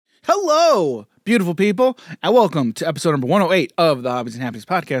Hello, beautiful people, and welcome to episode number 108 of the Hobbies and Happiness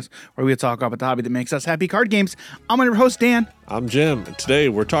podcast, where we talk about the hobby that makes us happy, card games. I'm your host, Dan. I'm Jim, and today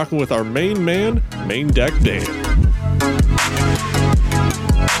we're talking with our main man, MainDeck Dan.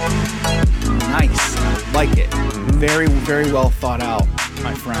 Nice. Like it. Very, very well thought out,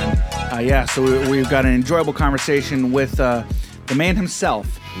 my friend. So we've got an enjoyable conversation with the man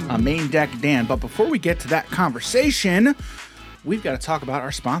himself, MainDeck Dan. But before we get to that conversation, we've got to talk about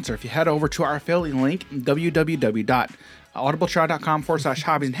our sponsor. If you head over to our affiliate link,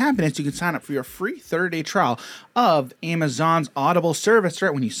 www.audibletrial.com/hobbies and happiness, you can sign up for your free 30-day trial of Amazon's Audible service.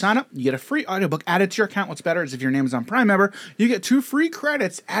 Right when you sign up, you get a free audiobook added to your account. What's better is if you're an Amazon Prime member, you get 2 free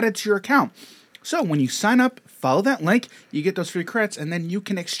credits added to your account. So when you sign up, follow that link, you get those free credits, and then you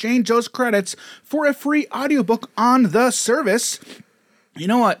can exchange those credits for a free audiobook on the service. You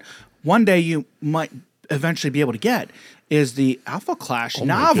know what? One day you might eventually be able to get is the Alpha Clash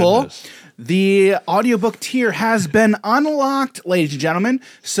novel. The audiobook tier has been unlocked, ladies and gentlemen.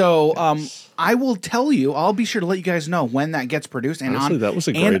 So I will tell you, I'll be sure to let you guys know when that gets produced. And honestly, that was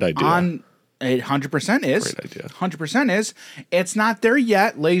a great idea. It 100% is. Great idea. 100% is. It's not there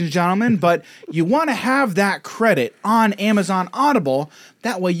yet, ladies and gentlemen, but you want to have that credit on Amazon Audible.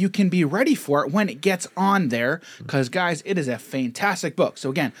 That way you can be ready for it when it gets on there. Because, guys, it is a fantastic book. So,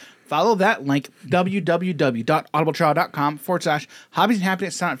 again, follow that link, www.audibletrial.com/hobbies and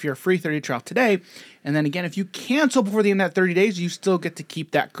happiness. Sign up for your free 30-day trial today. And then, again, if you cancel before the end of that 30 days, you still get to keep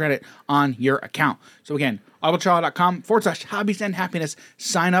that credit on your account. So, again, audibletrial.com/hobbies and happiness.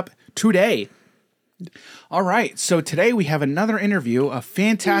 Sign up today. All right, so today we have another interview, a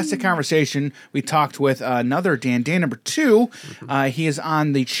fantastic conversation. We talked with another Dan number 2. He is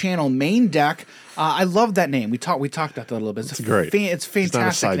on the channel MainDeck. I love that name. We talked about that a little bit. It's great. It's fantastic. It's not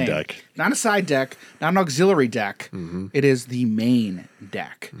a side name. Deck. Not a side deck. Not an auxiliary deck. It is the main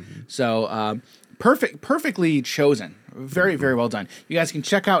deck. So perfectly chosen. Very, very well done. You guys can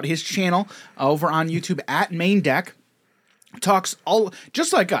check out his channel over on YouTube at MainDeck. Talks all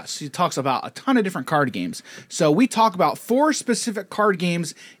just like us. He talks about a ton of different card games. So we talk about 4 specific card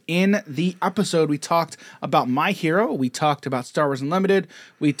games in the episode. We talked about My Hero. We talked about Star Wars Unlimited.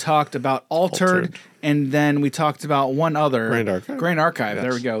 We talked about Altered. And then we talked about one other. Grand Archive. Grand Archive. Yes.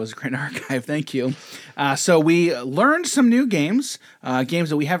 There we go. It was Grand Archive. Thank you. So we learned some new games, games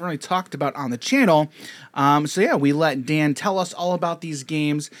that we haven't really talked about on the channel. We let Dan tell us all about these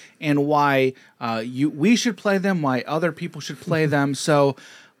games and why we should play them, why other people should play them. So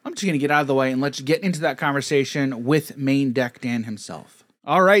I'm just going to get out of the way and let's get into that conversation with MainDeck Dan himself.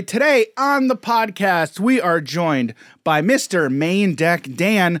 All right, today on the podcast, we are joined by Mr. MainDeck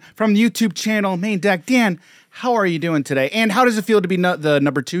Dan from the YouTube channel MainDeck Dan. How are you doing today? And how does it feel to be the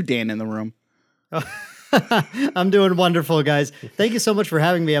number 2 Dan in the room? I'm doing wonderful, guys. Thank you so much for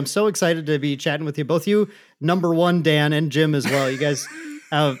having me. I'm so excited to be chatting with you, both you, number 1 Dan, and Jim as well. You guys,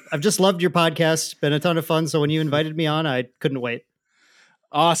 I've just loved your podcast. Been a ton of fun. So when you invited me on, I couldn't wait.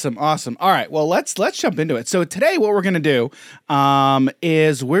 Awesome. All right. Well, let's jump into it. So today, what we're going to do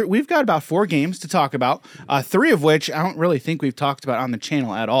is we've got about 4 games to talk about. 3 of which I don't really think we've talked about on the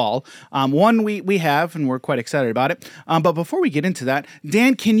channel at all. One we have, and we're quite excited about it. But before we get into that,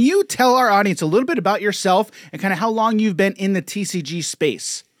 Dan, can you tell our audience a little bit about yourself and kind of how long you've been in the TCG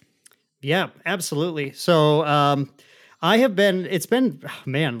space? Yeah, absolutely. So it's been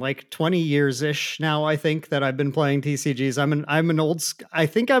like 20 years-ish now, I think, that I've been playing TCGs. I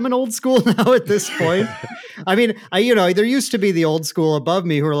think I'm an old school now at this point. I mean, there used to be the old school above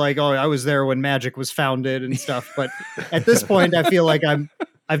me who were like, oh, I was there when Magic was founded and stuff. But at this point, I feel like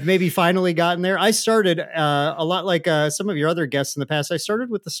I've maybe finally gotten there. I started a lot like some of your other guests in the past. I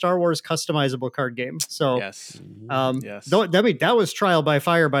started with the Star Wars customizable card game. So yes. That was trial by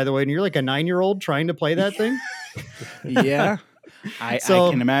fire, by the way. And you're like a 9-year-old trying to play that thing. Yeah, I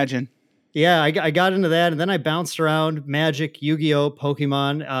can imagine. Yeah, I got into that, and then I bounced around Magic, Yu-Gi-Oh,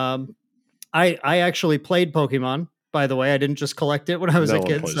 Pokemon. I actually played Pokemon. By the way, I didn't just collect it when I was a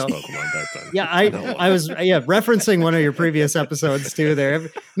kid. So Pokemon back then. Yeah, I was referencing one of your previous episodes too. There,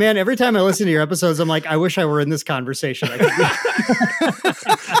 man. Every time I listen to your episodes, I'm like, I wish I were in this conversation.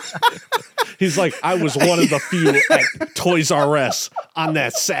 He's like, I was one of the few at Toys R Us on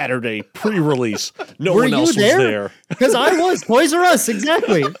that Saturday pre-release. No one else was there. Because I was Toys R Us,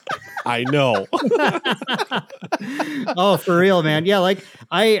 exactly. I know. Oh, for real, man. Yeah, like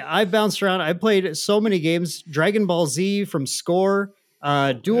I bounced around. I played so many games. Dragon Ball Z from Score,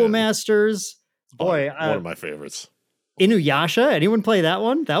 Duel Masters. Boy, one of my favorites. Inuyasha. Anyone play that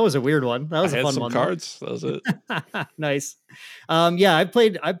one? That was a weird one. That was a fun one. Cards. That was it. Nice. Yeah, I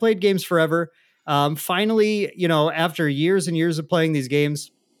played games forever. Finally, after years and years of playing these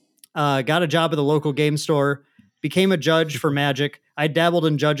games, got a job at the local game store, became a judge for Magic. I dabbled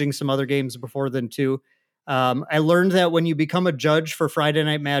in judging some other games before then too. I learned that when you become a judge for Friday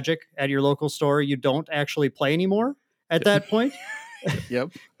Night Magic at your local store, you don't actually play anymore at that point.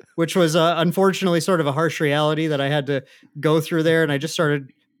 Yep. Which was unfortunately sort of a harsh reality that I had to go through there. And I just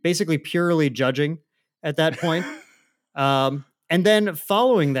started basically purely judging at that point. And then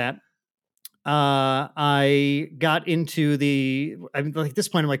following that, I got into like this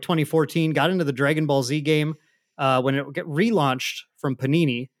point in like 2014, got into the Dragon Ball Z game when it got relaunched from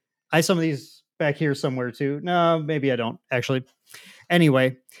Panini. I have some of these back here somewhere too. No, maybe I don't actually.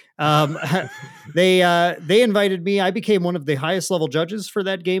 Anyway, they invited me. I became one of the highest level judges for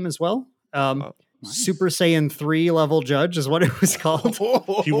that game as well. Nice. Super Saiyan 3 level judge is what it was called.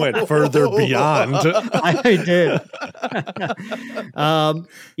 He went further beyond. I did.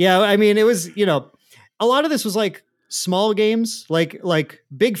 Yeah, I mean, it was, a lot of this was like small games, like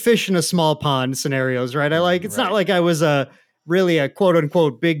big fish in a small pond scenarios, right? It's not like I was really a quote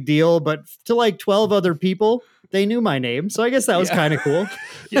unquote big deal, but to like 12 other people, they knew my name. So I guess that was kind of cool.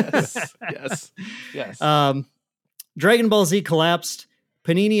 Yes. Dragon Ball Z collapsed.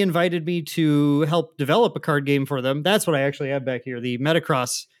 Panini invited me to help develop a card game for them. That's what I actually have back here, the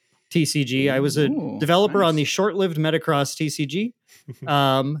Metacross TCG. I was a developer on the short-lived Metacross TCG.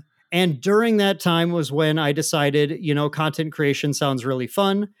 And during that time was when I decided, content creation sounds really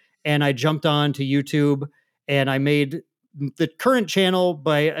fun. And I jumped on to YouTube and I made the current channel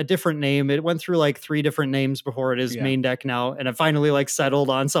by a different name. It went through like 3 different names before it is MainDeck now. And I finally like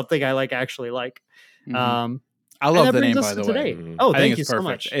settled on something I actually like. Mm-hmm. I love the name, by the way. Mm-hmm. Oh, thank you so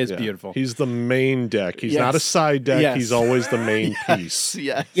much. It's beautiful. He's the main deck. He's not a side deck. Yes. He's always the main piece.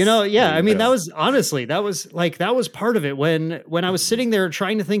 Yes. I mean, that was honestly, that was part of it when I was sitting there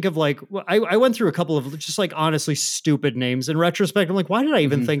trying to think of I went through a couple of just honestly stupid names. In retrospect, I'm like, why did I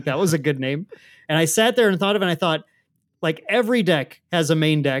even think that was a good name? And I sat there and thought of it and I thought, every deck has a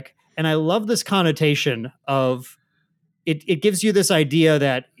main deck. And I love this connotation of it gives you this idea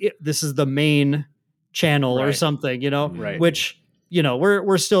that this is the main channel or something, which,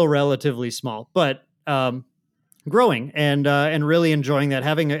 we're still relatively small, but growing and really enjoying that,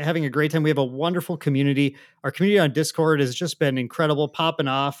 having a great time. We have a wonderful community. Our community on Discord has just been incredible, popping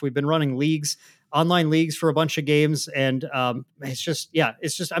off. We've been running online leagues for a bunch of games. And it's just,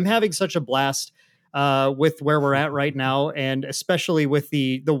 I'm having such a blast with where we're at right now, and especially with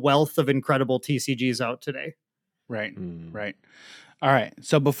the wealth of incredible TCGs out today. Right. All right.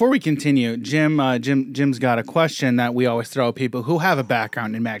 So before we continue, Jim's got a question that we always throw at people who have a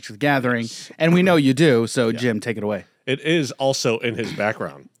background in Magic the Gathering, and we know you do. So Jim, take it away. It is also in his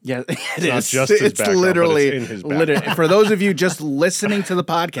background. Yeah, it's not just his background, literally but it's in his background. For those of you just listening to the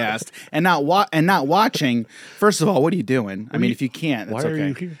podcast and not watching, first of all, what are you doing? I mean, if you can't, that's okay.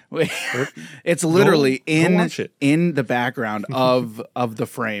 Are you here? It's literally go in the background of the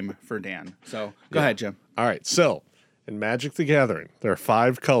frame for Dan. So go ahead, Jim. All right. So in Magic the Gathering, there are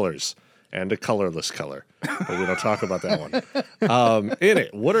 5 colors and a colorless color, but we don't talk about that one. In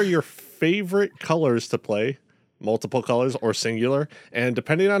it, what are your favorite colors to play? Multiple colors or singular? And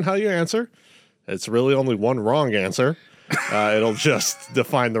depending on how you answer, it's really only one wrong answer. It'll just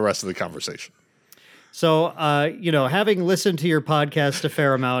define the rest of the conversation. So, having listened to your podcast a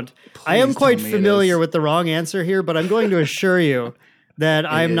fair amount, I am quite familiar with the wrong answer here, but I'm going to assure you that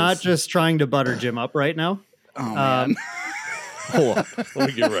I'm not just trying to butter Jim up right now. Oh, man. Hold on. Let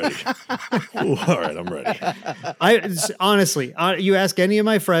me get ready. Ooh, all right, I'm ready. Honestly, you ask any of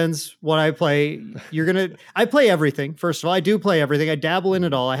my friends what I play, I play everything. First of all, I do play everything. I dabble in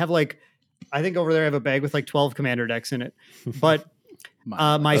it all. I have I think over there I have a bag with 12 commander decks in it. But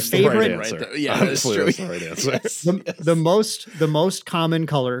my favorite, right answer. Yeah, that's true. That's the right answer. Yes. The most common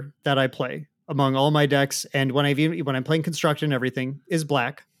color that I play among all my decks, and when I'm playing construction and everything, is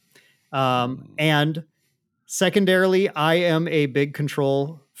black. And secondarily, I am a big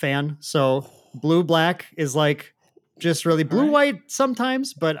control fan. So blue-black is just really blue-white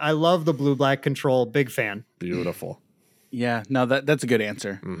sometimes, but I love the blue-black control. Big fan. Beautiful. Yeah, no, that's a good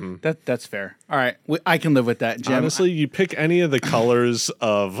answer. Mm-hmm. That's fair. All right, I can live with that, Jim. Honestly, you pick any of the colors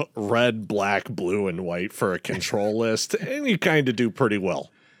of red, black, blue, and white for a control list, and you kind of do pretty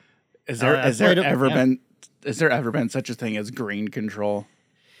well. Has there ever been such a thing as green control?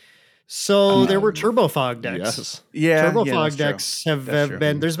 So there were Turbofog decks. Yes. Yeah. Turbofog decks have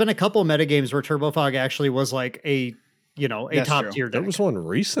been, there's been a couple metagames where Turbofog actually was a top tier deck. There was one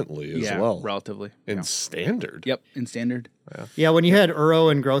recently as well. Relatively. In standard. Yep, in standard. Yeah, when you had Uro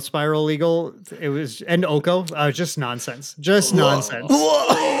and Growth Spiral legal, it was, and Oko, just nonsense. Just nonsense.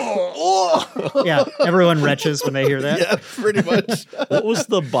 Whoa! Oh, Yeah, everyone retches when they hear that. yeah, pretty much. What was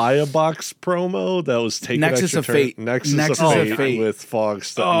the buy a box promo that was taking Nexus extra of Fate. Nexus Nexus of of Fate, Fate. with fog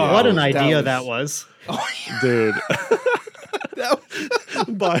stuff. Oh, What an that idea was- that was. Dude.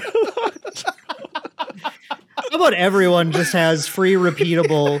 Buy How about everyone just has free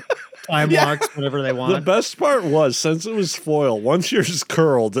repeatable time walks whenever they The want? best part was, since it was foil, once yours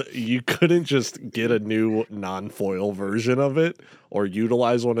curled, you couldn't just get a new non-foil version of it or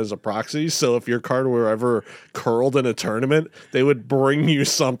utilize one as a proxy. So if your card were ever curled in a tournament, they would bring you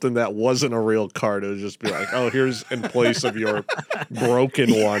something that wasn't a real card. It would just be like, oh, here's in place of your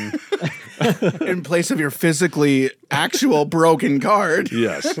broken one. In place of your physically actual broken card.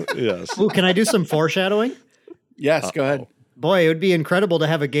 Yes, yes. Ooh, can I do some foreshadowing? Yes, go ahead. Boy, it would be incredible to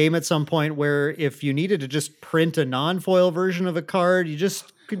have a game at some point where if you needed to just print a non-foil version of a card, you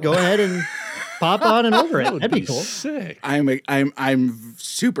just could go ahead and pop on and over it. That'd be cool. Sick. I'm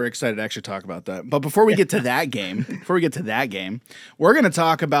super excited to actually talk about that. But before we get to that game, we're going to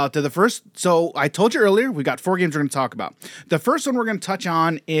talk about the first. So I told you earlier, we got 4 games we're going to talk about. The first one we're going to touch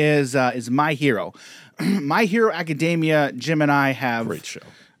on is My Hero. My Hero Academia. Jim and I have Great show.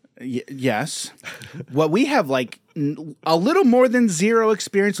 Yes. What we have like a little more than 0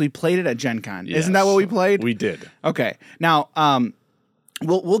 experience. We played it at Gen Con. Isn't that what we played? We did. Okay. Now,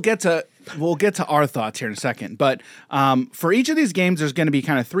 we'll get to our thoughts here in a second. But for each of these games, there's going to be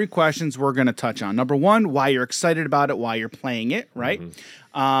kind of 3 questions we're going to touch on. Number 1, why you're excited about it, why you're playing it, right?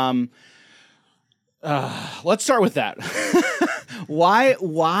 Let's start with that.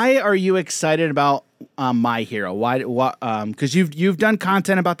 Why are you excited about My Hero? Why? Because you've done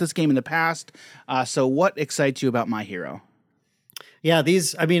content about this game in the past. So what excites you about My Hero? Yeah,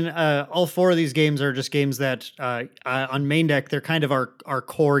 all 4 of these games are just games that on MainDeck, they're kind of our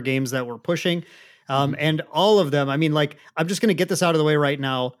core games that we're pushing. And all of them, I'm just going to get this out of the way right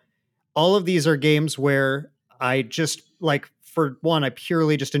now. All of these are games where I just for one, I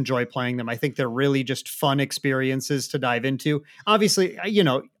purely just enjoy playing them. I think they're really just fun experiences to dive into. Obviously,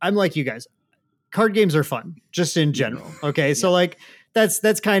 I'm like you guys. Card games are fun, just in general. Okay, yeah. So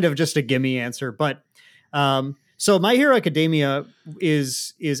that's kind of just a gimme answer. But so My Hero Academia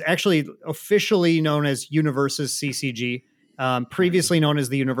is actually officially known as Universe's CCG, previously known as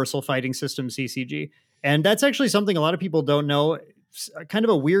the Universal Fighting System CCG, and that's actually something a lot of people don't know. It's kind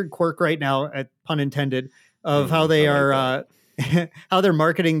of a weird quirk right now, pun intended, of how they are. How they're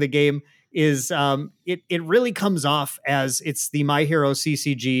marketing the game is it really comes off as it's the My Hero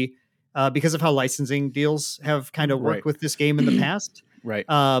CCG because of how licensing deals have kind of worked with this game in the past. Right.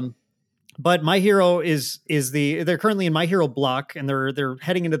 But My Hero they're currently in My Hero block, and they're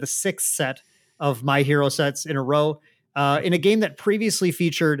heading into the 6th set of My Hero sets in a row in a game that previously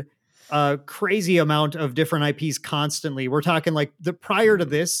featured a crazy amount of different IPs constantly. We're talking prior to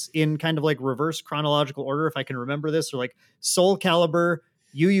this in kind of reverse chronological order, if I can remember this, or Soul Calibur,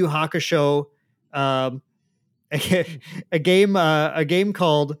 Yu Yu Hakusho, a game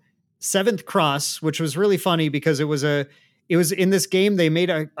called 7th Cross, which was really funny because it was in this game. They made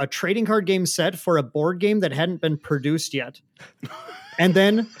a trading card game set for a board game that hadn't been produced yet. And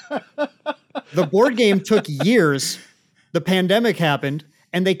then the board game took years. The pandemic happened,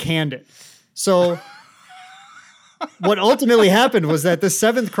 and they canned it. So what ultimately happened was that the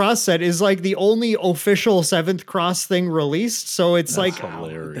 7th Cross set is the only official 7th Cross thing released. So it's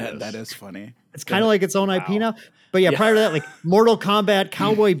hilarious. That is funny. It's kind of like its own IP now. But yeah, prior to that, Mortal Kombat,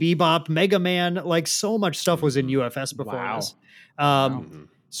 Cowboy Bebop, Mega Man, so much stuff was in UFS before this.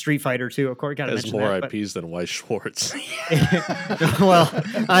 Street Fighter 2, of course. Has more IPs than Weiss Schwartz. Well,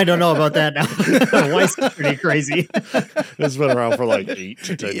 I don't know about that now. Weiss is pretty crazy. It's been around for 8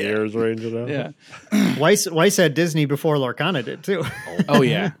 to 10 years, ranging out. Yeah. Weiss had Disney before Lorcana did too. Oh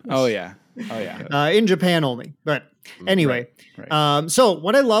yeah. In Japan only, but anyway. Right. So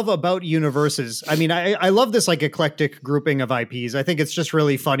what I love about Universes, I love this eclectic grouping of IPs. I think it's just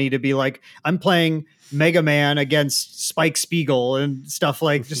really funny to be I'm playing Mega Man against Spike Spiegel and stuff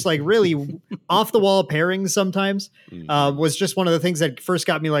really off the wall pairings sometimes was just one of the things that first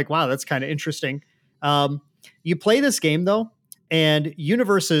got me wow, that's kind of interesting. You play this game though, and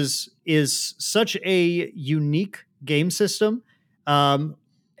Universes is such a unique game system.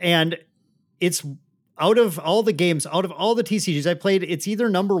 And it's out of all the TCGs I played, it's either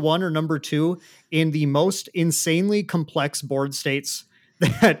number 1 or number 2 in the most insanely complex board states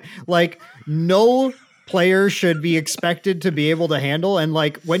that no player should be expected to be able to handle. And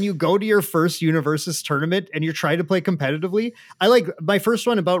when you go to your first Universes tournament and you're trying to play competitively, my first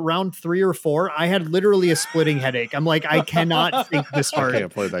one about round 3 or 4, I had literally a splitting headache. I'm I cannot think this hard. I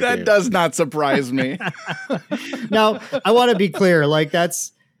can't play that That game. does not surprise me. Now, I want to be clear,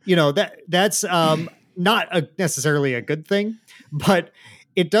 that's not necessarily a good thing, but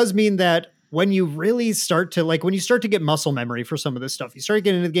it does mean that when you really start to when you start to get muscle memory for some of this stuff, you start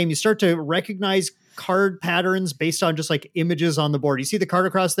getting into the game, you start to recognize card patterns based on just like images on the board. You see the card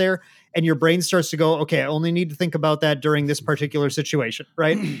across there and your brain starts to go, okay, I only need to think about that during this particular situation,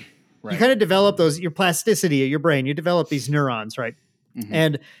 right? Right. You kind of develop your plasticity of your brain. You develop these neurons, right?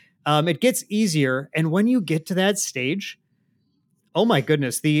 And it gets easier. And when you get to that stage, oh my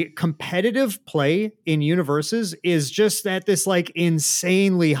goodness, the competitive play in universes is just at this like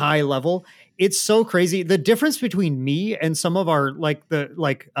insanely high level. It's so crazy. The difference between me and some of our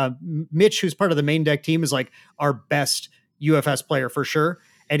Mitch, who's part of the MainDeck team, is like our best UFS player for sure.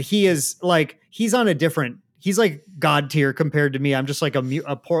 And he is like, he's like God tier compared to me. I'm just like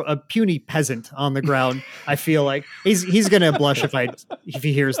a puny peasant on the ground. I feel like he's going to blush if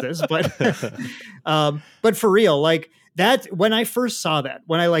he hears this, but for real, like, that when I first saw that,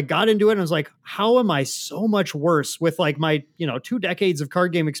 when I like got into it, I was like, how am I so much worse with like my, 2 decades of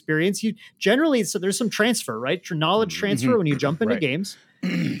card game experience? You generally, so there's some transfer, right? Your knowledge transfer when you jump into games.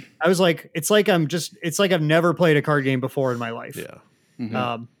 I was like, it's like I've never played a card game before in my life. Yeah.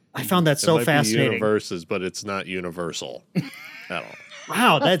 I found that so fascinating. Universes, but it's not universal at all.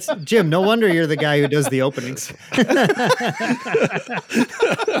 Wow, that's Jim. No wonder you're the guy who does the openings.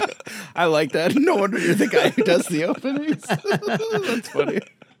 I like that. No wonder you're the guy who does the openings. That's funny.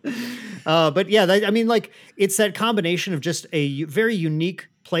 But yeah, like it's that combination of just a very unique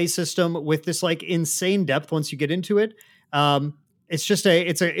play system with this like insane depth once you get into it. It's just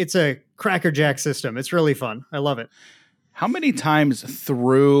it's a crackerjack system. It's really fun. I love it. How many times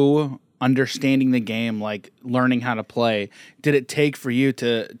through understanding the game, like learning how to play, did it take for you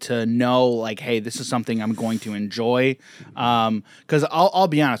to know like, hey, this is something I'm going to enjoy? Because I'll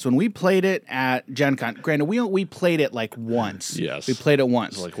be honest, when we played it at Gen Con, granted we played it like once. Yes, we played it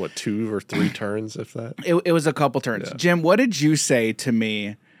once. Like what, 2 or 3 turns, if that. It was a couple turns. Yeah. Jim, what did you say to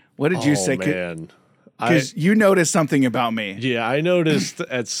me? What did you say? Man. Because you noticed something about me. Yeah, I noticed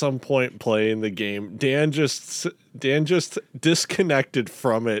at some point playing the game, Dan just disconnected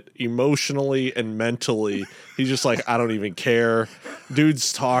from it emotionally and mentally. He's just like, I don't even care.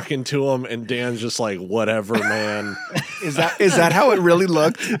 Dude's talking to him, and Dan's just like, whatever, man. Is that how it really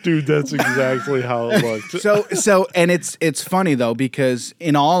looked? Dude, that's exactly how it looked. So, and it's funny though, because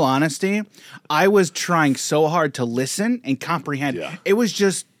in all honesty, I was trying so hard to listen and comprehend. Yeah. It was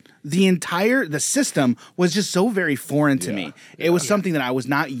just the system was just so very foreign to me. It was something that I was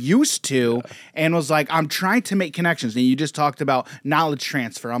not used to, and was like, I'm trying to make connections. And you just talked about knowledge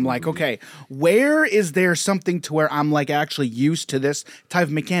transfer. I'm like, okay, where is there something to where I'm like actually used to this type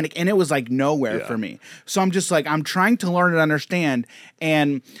of mechanic? And it was like nowhere for me. So I'm just like, I'm trying to learn and understand.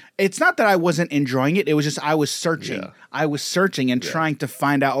 And it's not that I wasn't enjoying it. It was just I was searching. Yeah. I was searching and trying to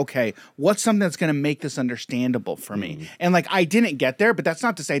find out, okay, what's something that's going to make this understandable for me? And like, I didn't get there, but that's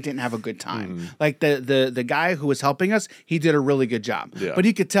not to say I didn't have a good time. Like the guy who was helping us, he did a really good job. Yeah. But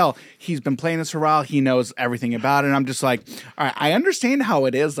you could tell he's been playing this for a while. He knows everything about it. And I'm just like, all right, I understand how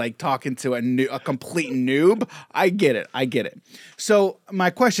it is like talking to a complete noob. I get it. So my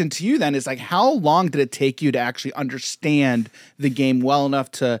question to you then is like, how long did it take you to actually understand the game well enough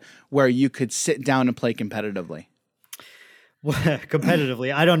to where you could sit down and play competitively?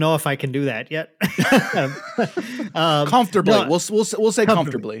 Competitively, I don't know if I can do that yet. Comfortably, no, we'll say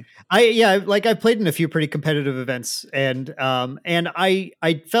comfortably. I played in a few pretty competitive events, and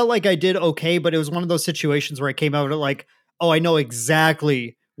I felt like I did okay, but it was one of those situations where I came out like, oh, I know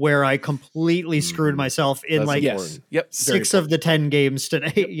exactly where I completely screwed myself in. That's like 6 of the 10 games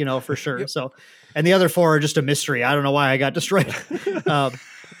today, for sure. Yep. So, and the other 4 are just a mystery. I don't know why I got destroyed.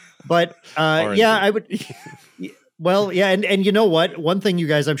 But I would. Well, yeah, and you know what? One thing you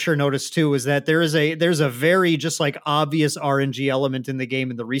guys I'm sure noticed too is that there's a very just like obvious RNG element in the game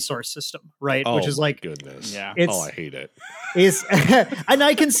in the resource system, right? Oh, which is like goodness. Yeah. I hate it. And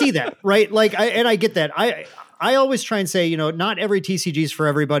I can see that, right? Like I get that. I always try and say, not every TCG is for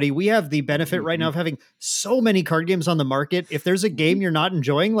everybody. We have the benefit right now of having so many card games on the market. If there's a game you're not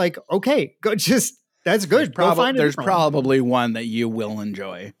enjoying, like, okay, go that's good. There's probably one that you will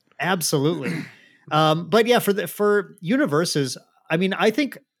enjoy. Absolutely. But yeah, for universes, I mean, I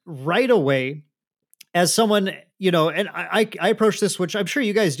think right away as someone, and I approach this, which I'm sure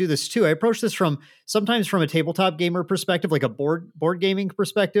you guys do this too. I approach this sometimes from a tabletop gamer perspective, like a board gaming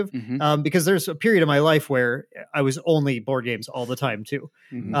perspective, because there's a period of my life where I was only board games all the time too.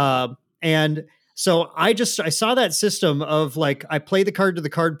 And so I saw that system of like, I play the card to the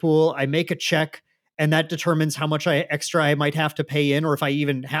card pool, I make a check, and that determines how much extra I might have to pay in, or if I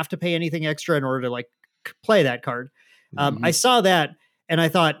even have to pay anything extra in order to like play that card. I saw that, And I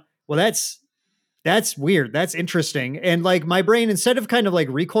thought, well, that's weird. That's interesting. And like my brain, instead of kind of like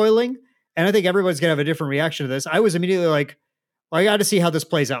recoiling, and I think everyone's gonna have a different reaction to this, I was immediately like, well, I got to see how this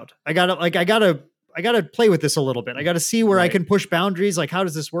plays out. I gotta play with this a little bit. I got to see where I can push boundaries. Like, how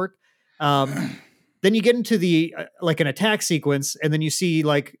does this work? Then you get into the like an attack sequence, and then you see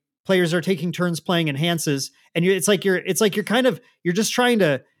like players are taking turns playing enhances, and you're just trying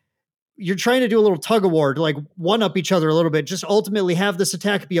to do a little tug of war to like one up each other a little bit. Just ultimately have this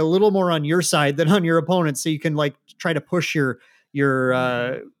attack be a little more on your side than on your opponent, so you can like try to push your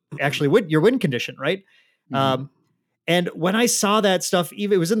win condition, right? Mm-hmm. And when I saw that stuff,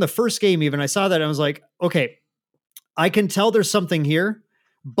 even it was in the first game, even I saw that, and I was like, okay, I can tell there's something here,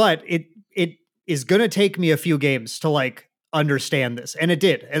 but it is going to take me a few games to like understand this. And it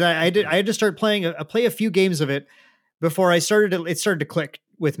did. And I had to start play a few games of it before it started to click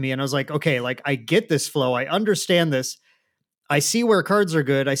with me. And I was like, okay, like I get this flow. I understand this. I see where cards are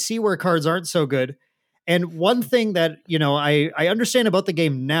good. I see where cards aren't so good. And one thing that, you know, I understand about the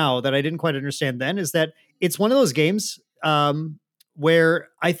game now that I didn't quite understand then is that it's one of those games where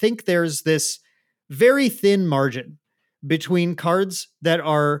I think there's this very thin margin between cards that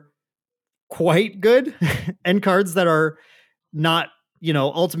are quite good and cards that are not, you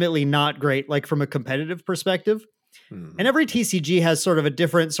know, ultimately not great, like from a competitive perspective. And every TCG has sort of a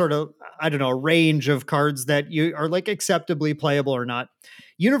different sort of, I don't know, range of cards that you are like acceptably playable or not.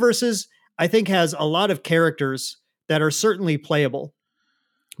 Universes, I think, has a lot of characters that are certainly playable,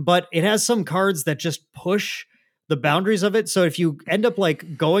 but it has some cards that just push the boundaries of it. So if you end up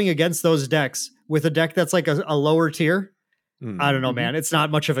like going against those decks with a deck that's like a lower tier, I don't know, man, it's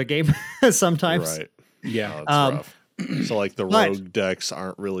not much of a game sometimes. Right. Yeah. It's rough. So like the rogue decks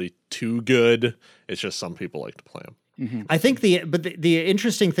aren't really too good. It's just some people like to play them. Mm-hmm. I think the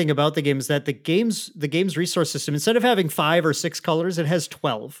interesting thing about the game is that the game's resource system, instead of having 5 or 6 colors, it has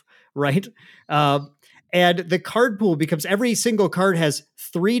 12, right? And the card pool becomes, every single card has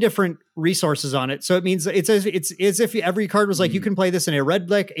 3 different resources on it. So it means it's as if every card was like, you can play this in a red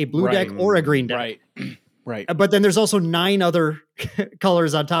deck, a blue deck, or a green deck. Right. Right. But then there's also 9 other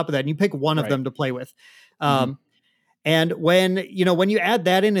colors on top of that, and you pick one of them to play with. And when you add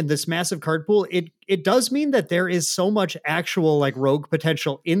that in this massive card pool, it does mean that there is so much actual like rogue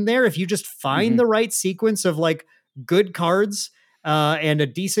potential in there. If you just find the right sequence of like good cards and a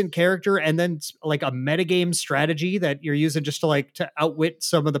decent character, and then like a metagame strategy that you're using just to outwit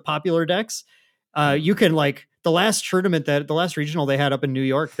some of the popular decks, you can like the last regional they had up in New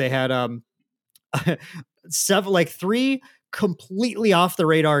York, they had 3 completely off the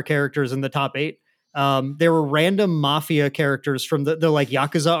radar characters in the top 8. There were random mafia characters from the like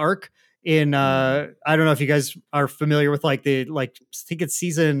Yakuza arc in I don't know if you guys are familiar with like I think it's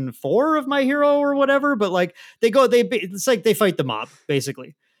season 4 of My Hero or whatever, but like it's like they fight the mob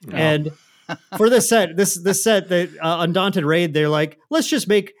basically. Oh. And for this set that Undaunted Raid, they're like, let's just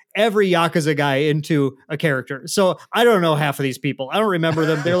make every Yakuza guy into a character. So I don't know half of these people. I don't remember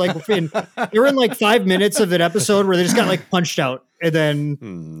them. They're like you're in like 5 minutes of an episode where they just got like punched out, and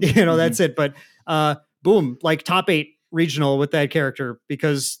then that's it. But boom, like top 8 regional with that character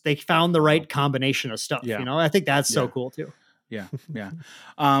because they found the right combination of stuff. Yeah. I think that's so cool too. Yeah. Yeah.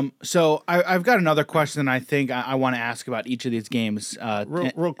 So I've got another question I think I want to ask about each of these games.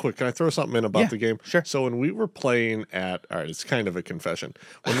 Real quick, can I throw something in about the game? Sure. So when we were playing all right, it's kind of a confession.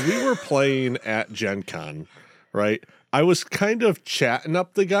 When we were playing at Gen Con, right, I was kind of chatting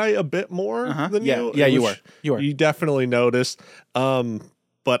up the guy a bit more than you. Yeah, you were. You definitely noticed.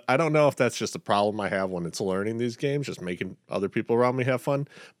 But I don't know if that's just a problem I have when it's learning these games, just making other people around me have fun.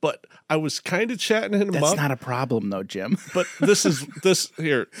 But I was kind of chatting him up. That's not a problem, though, Jim. But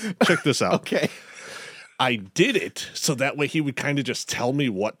here, check this out. Okay. I did it so that way he would kind of just tell me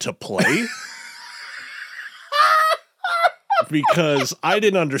what to play. Because I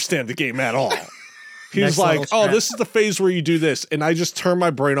didn't understand the game at all. He was like, this is the phase where you do this. And I just turned my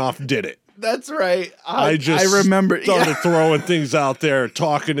brain off and did it. That's right. I remember started throwing things out there,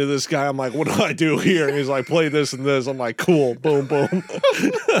 talking to this guy. I'm like, what do I do here? And he's like, play this and this. I'm like, cool, boom, boom.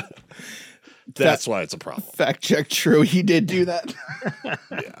 That's why it's a problem. Fact check true. He did do that.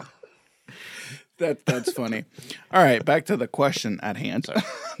 Yeah. That's funny. All right, back to the question at hand.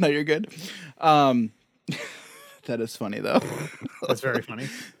 No, you're good. That is funny though. That's very funny.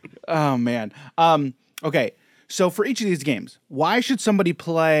 Oh man. Okay. So for each of these games, why should somebody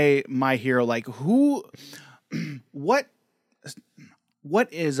play My Hero? Like who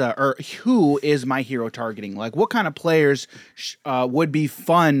is My Hero targeting? Like what kind of players would be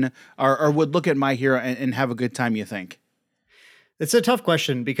fun or would look at My Hero and have a good time, you think? It's a tough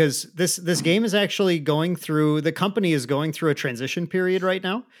question because this game is actually the company is going through a transition period right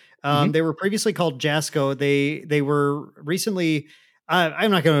now. They were previously called Jasco. They were recently,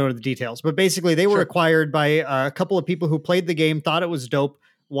 I'm not going to go into the details, but basically they were acquired by a couple of people who played the game, thought it was dope,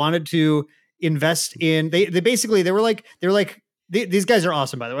 wanted to invest in, they were like, these guys are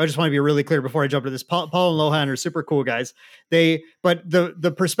awesome, by the way. I just want to be really clear before I jump into this. Paul and Lohan are super cool guys. But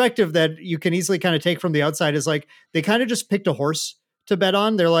the perspective that you can easily kind of take from the outside is like, they kind of just picked a horse to bet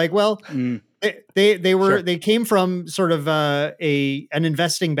on. They're like, well, they came from sort of an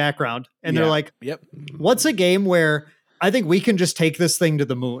investing background, and they're like, what's a game where I think we can just take this thing to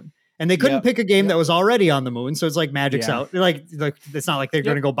the moon? And they couldn't pick a game that was already on the moon, so it's like Magic's out. Like it's not like they're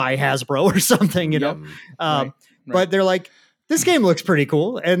going to go buy Hasbro or something, you know. Right. But they're like, this game looks pretty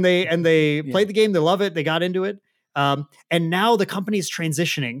cool, and they played the game. They love it. They got into it, and now the company is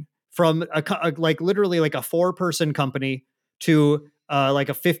transitioning from like literally like a 4-person company to like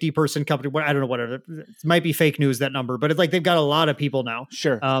a 50-person company. I don't know what it might be fake news, that number, but it's like they've got a lot of people now,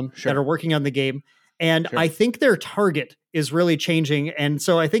 that are working on the game, and I think their target is really changing. And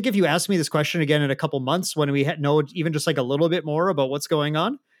so I think if you ask me this question again in a couple months when we know even just like a little bit more about what's going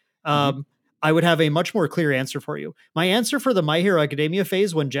on, I would have a much more clear answer for you. My answer for the My Hero Academia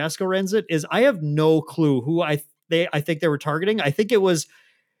phase when Jasco runs it is I have no clue who I think they were targeting. I think it was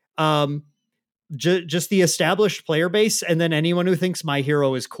just the established player base, and then anyone who thinks My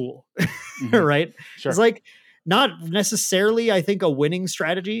Hero is cool, right? It's like not necessarily, I think, a winning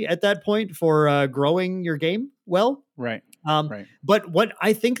strategy at that point for growing your game well. Right. But what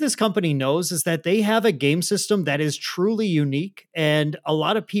I think this company knows is that they have a game system that is truly unique, and a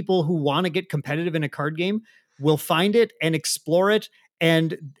lot of people who want to get competitive in a card game will find it and explore it,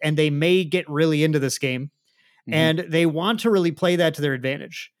 and they may get really into this game, and they want to really play that to their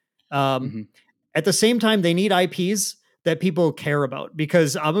advantage. At the same time, they need IPs that people care about,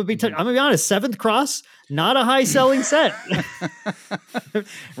 because I'm gonna be honest, Seventh Cross, not a high selling set.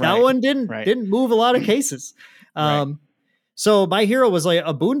 That one didn't move a lot of cases. So My Hero was like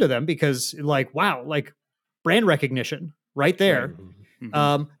a boon to them because like, wow, like brand recognition right there.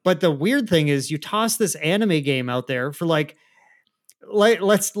 But the weird thing is you toss this anime game out there for like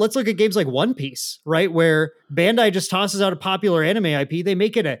let's look at games like One Piece, right? Where Bandai just tosses out a popular anime IP. They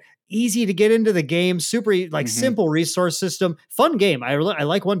make it a easy to get into the game, super like simple resource system, fun game. I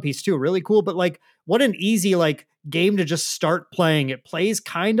like One Piece too, really cool. But like, what an easy like game to just start playing. It plays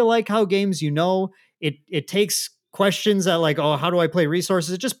kind of like how games, it takes questions that like, oh, how do I play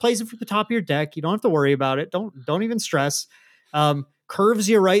resources? It just plays it from the top of your deck. You don't have to worry about it. Don't even stress. Curves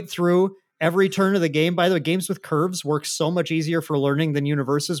you right through every turn of the game. By the way, games with curves work so much easier for learning than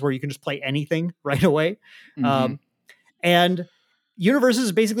universes where you can just play anything right away. And universes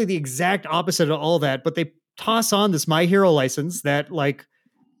is basically the exact opposite of all that, but they toss on this My Hero license that like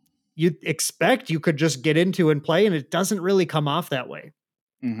you expect you could just get into and play, and it doesn't really come off that way.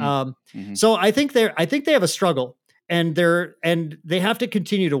 So I think they have a struggle, and they have to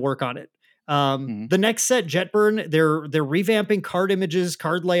continue to work on it. The next set, Jetburn, they're revamping card images,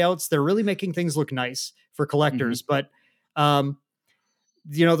 card layouts. They're really making things look nice for collectors, but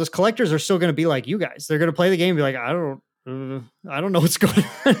those collectors are still going to be like you guys. They're going to play the game and be like, I don't know what's going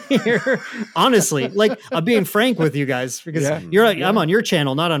on here. Honestly, like I'm being frank with you guys because I'm on your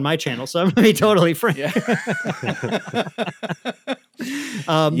channel, not on my channel. So I'm going to be totally frank.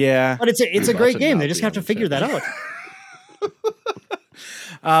 But it's a great game. They just have to figure that out.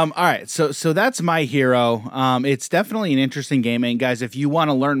 All right, so that's My Hero. It's definitely an interesting game, and guys, if you want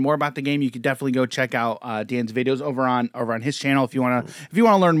to learn more about the game, you could definitely go check out Dan's videos over on his channel. If you want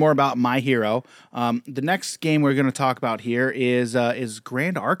to learn more about My Hero, the next game we're going to talk about here is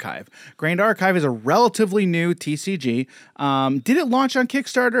Grand Archive. Grand Archive is a relatively new TCG. Did it launch on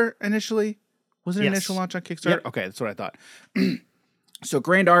Kickstarter initially? Was it an initial launch on Kickstarter? Yep. Okay, that's what I thought. So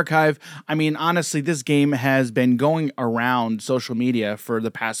Grand Archive, I mean, honestly, this game has been going around social media for the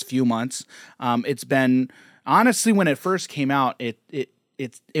past few months. It's been, honestly, when it first came out, it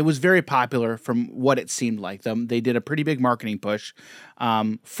was very popular from what it seemed like. They did a pretty big marketing push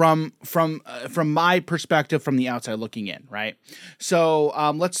from my perspective, from the outside looking in, right?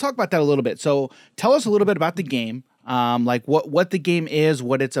 So let's talk about that a little bit. So tell us a little bit about the game, like what the game is,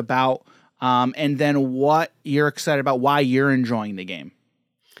 what it's about, and then what you're excited about, why you're enjoying the game.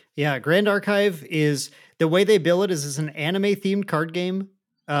 Yeah, Grand Archive is, the way they bill it is an anime-themed card game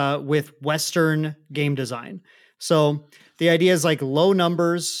with Western game design. So the idea is like low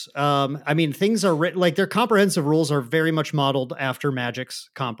numbers. I mean, things are written, like their comprehensive rules are very much modeled after Magic's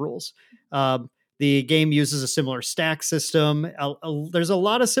comp rules. The game uses a similar stack system. There's a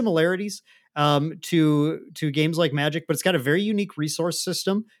lot of similarities to games like Magic, but it's got a very unique resource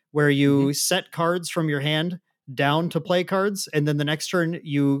system where you set cards from your hand down to play cards, and then the next turn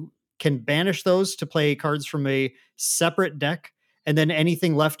you can banish those to play cards from a separate deck, and then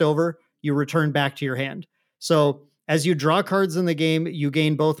anything left over you return back to your hand. So as you draw cards in the game, you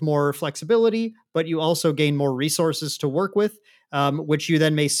gain both more flexibility, but you also gain more resources to work with, which you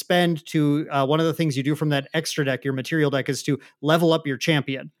then may spend to one of the things you do from that extra deck, your material deck, is to level up your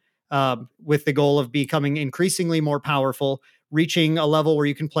champion with the goal of becoming increasingly more powerful, reaching a level where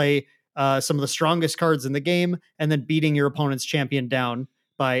you can play some of the strongest cards in the game, and then beating your opponent's champion down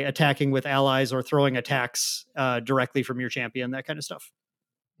by attacking with allies or throwing attacks directly from your champion, that kind of stuff.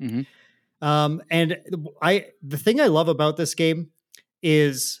 Mm-hmm. And the thing I love about this game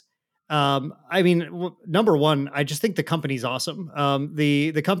is, number one, I just think the company's awesome.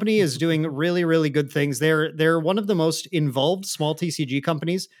 The company is doing really, really good things. They're one of the most involved small TCG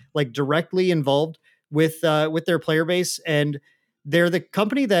companies, like directly involved with their player base, and they're the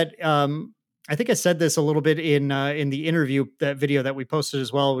company that I think I said this a little bit in the interview, that video that we posted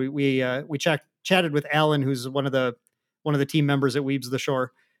as well. We chatted with Alan, who's one of the team members at Weebs the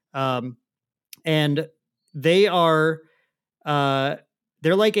Shore. And they are,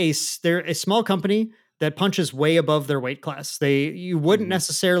 they're a small company that punches way above their weight class. You wouldn't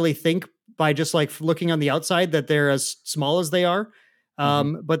necessarily think by just like looking on the outside that they're as small as they are.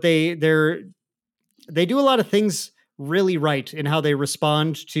 But they do a lot of things really right in how they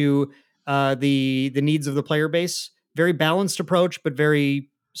respond to the needs of the player base. Very balanced approach, but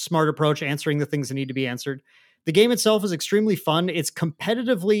very smart approach, answering the things that need to be answered. The game itself is extremely fun. It's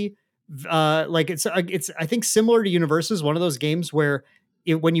competitively it's I think similar to Universes, one of those games where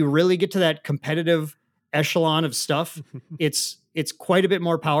when you really get to that competitive echelon of stuff, it's quite a bit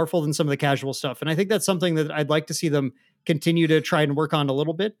more powerful than some of the casual stuff. And I think that's something that I'd like to see them continue to try and work on a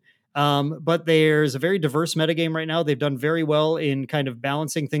little bit. But there's a very diverse metagame right now. They've done very well in kind of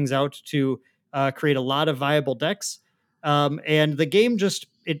balancing things out to create a lot of viable decks. And the game just,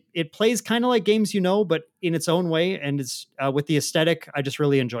 it plays kind of like games, but in its own way. And it's with the aesthetic, I just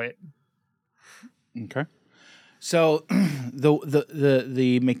really enjoy it. Okay. So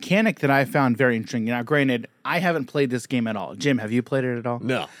the mechanic that I found very interesting. Now, granted, I haven't played this game at all. Jim, have you played it at all?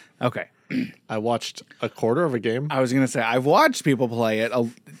 No. Okay. I watched a quarter of a game. I was going to say I've watched people play it,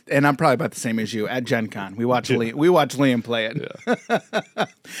 and I'm probably about the same as you at Gen Con. We watch Liam play it. Yeah.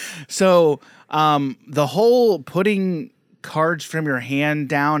 So the whole putting cards from your hand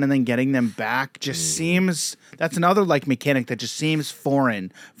down and then getting them back just seems, that's another like mechanic that just seems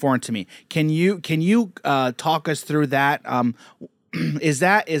foreign to me. Can you talk us through that? Is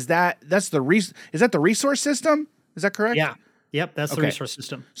that the resource system? Is that correct? Yeah. Yep, that's the resource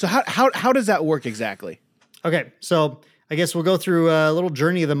system. So how does that work exactly? Okay, so I guess we'll go through a little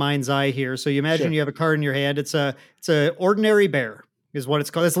journey of the mind's eye here. So you imagine you have a card in your hand. It's a ordinary bear is what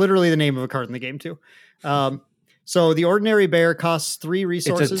it's called. It's literally the name of a card in the game too. So the ordinary bear costs 3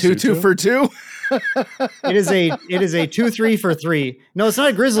 resources. It's a 2/2 for 2. It is a 2/3 for 3. No, it's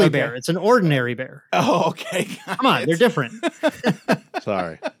not a grizzly bear. It's an ordinary bear. Oh, okay. Come on, they're different.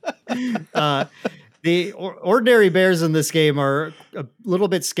 Sorry. The ordinary bears in this game are a little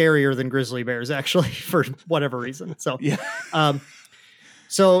bit scarier than grizzly bears, actually, for whatever reason. So,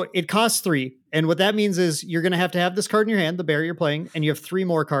 so it costs 3. And what that means is you're going to have this card in your hand, the bear you're playing, and you have 3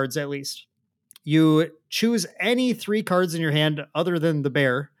 more cards at least. You choose any 3 cards in your hand other than the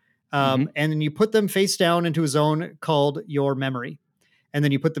bear, and then you put them face down into a zone called your memory. And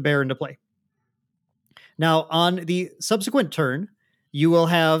then you put the bear into play. Now, on the subsequent turn, you will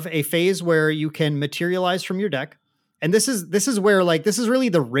have a phase where you can materialize from your deck. And this is where, like, this is really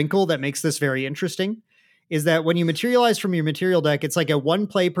the wrinkle that makes this very interesting, is that when you materialize from your material deck, it's like a 1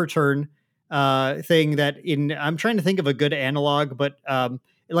 play per turn thing that I'm trying to think of a good analog, but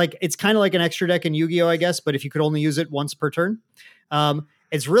like it's kind of like an extra deck in Yu-Gi-Oh, I guess, but if you could only use it once per turn.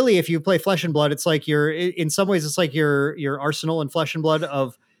 It's really, if you play Flesh and Blood, it's like in some ways it's like your arsenal in Flesh and Blood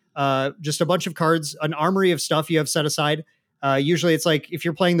of just a bunch of cards, an armory of stuff you have set aside. Usually it's like if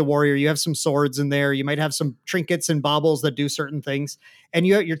you're playing the warrior, you have some swords in there. You might have some trinkets and baubles that do certain things. And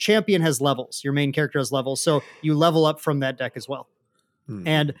your champion has levels. Your main character has levels. So you level up from that deck as well.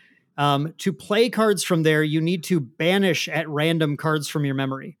 And to play cards from there, you need to banish at random cards from your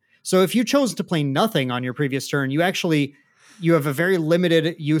memory. So if you chose to play nothing on your previous turn, you have a very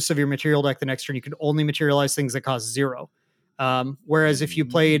limited use of your material deck the next turn. You can only materialize things that cost 0. Whereas if you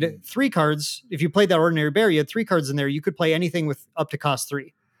played 3 cards, if you played that ordinary bear, you had 3 cards in there, you could play anything with up to cost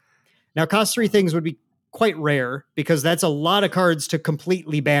 3. Now, cost 3 things would be quite rare because that's a lot of cards to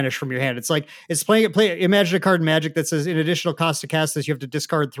completely banish from your hand. It's like it's imagine a card in Magic that says in additional cost to cast this, you have to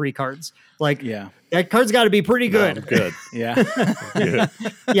discard 3 cards. Like that card's got to be pretty good. No, I'm good. Yeah. Good.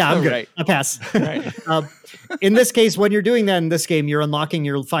 Yeah, I'm good. Right. I pass. Right. In this case, when you're doing that in this game, you're unlocking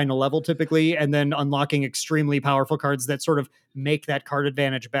your final level typically, and then unlocking extremely powerful cards that sort of make that card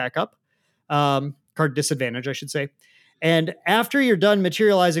advantage back up. Card disadvantage, I should say. And after you're done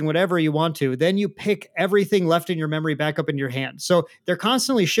materializing whatever you want to, then you pick everything left in your memory back up in your hand. So they're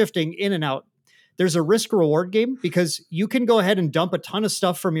constantly shifting in and out. There's a risk reward game because you can go ahead and dump a ton of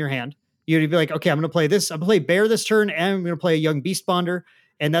stuff from your hand. You'd be like, okay, I'm going to play this. I'm going to play Bear this turn, and I'm going to play a Young Beast Bonder,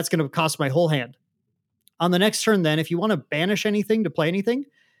 and that's going to cost my whole hand. On the next turn, then, if you want to banish anything to play anything,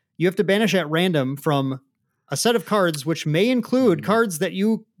 you have to banish at random from a set of cards, which may include cards that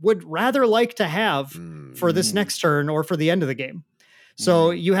you would rather like to have for this next turn or for the end of the game.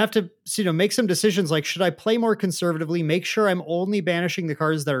 So you have to, make some decisions like, should I play more conservatively, make sure I'm only banishing the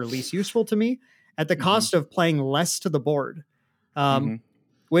cards that are least useful to me at the cost of playing less to the board?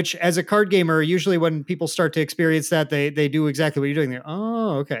 Which, as a card gamer, usually when people start to experience that, they do exactly what you're doing. They're,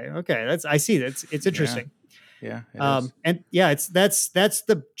 oh, okay. I see. It's interesting. Yeah. And yeah, that's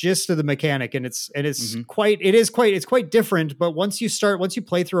the gist of the mechanic, and it's quite different. But once you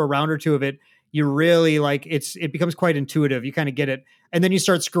play through a round or two of it, you really it becomes quite intuitive. You kind of get it, and then you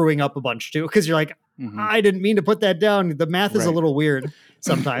start screwing up a bunch too because you're like, I didn't mean to put that down. The math is a little weird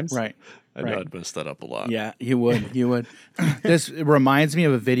sometimes. Right. I know I'd mess that up a lot. Yeah, you would. This reminds me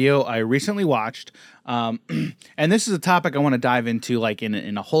of a video I recently watched. And this is a topic I want to dive into like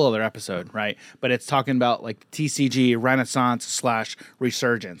in a whole other episode, right? But it's talking about like TCG Renaissance /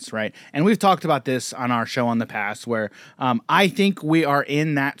 Resurgence, right? And we've talked about this on our show in the past where I think we are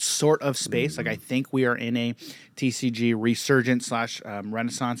in that sort of space. Like I think we are in a TCG Resurgence /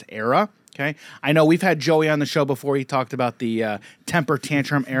 Renaissance era. Okay. I know we've had Joey on the show before. He talked about the temper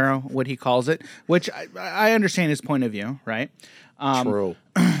tantrum era, what he calls it, which I understand his point of view, right? True.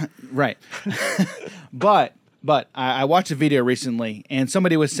 Right. But I watched a video recently and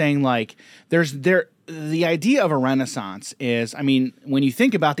somebody was saying like the idea of a renaissance is, I mean, when you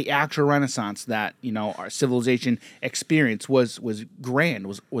think about the actual renaissance that, our civilization experienced was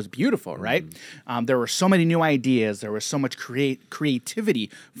grand, was beautiful, right? There were so many new ideas. There was so much creativity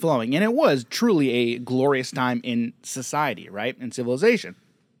flowing. And it was truly a glorious time in society, right? In civilization.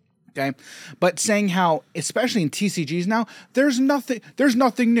 Okay. But saying how, especially in TCGs now, there's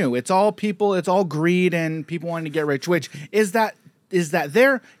nothing new. It's all people, it's all greed and people wanting to get rich, which is that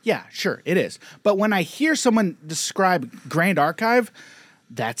there? Yeah, sure, it is. But when I hear someone describe Grand Archive,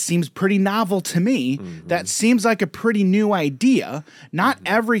 that seems pretty novel to me. That seems like a pretty new idea. Not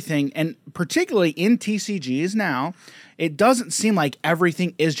everything, and particularly in TCGs now, it doesn't seem like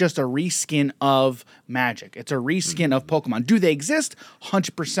everything is just a reskin of Magic. It's a reskin of Pokemon. Do they exist?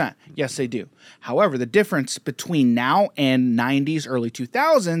 100%. Yes, they do. However, the difference between now and 90s, early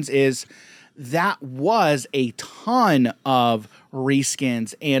 2000s is that was a ton of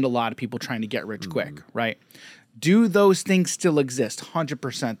reskins and a lot of people trying to get rich quick, right? Do those things still exist?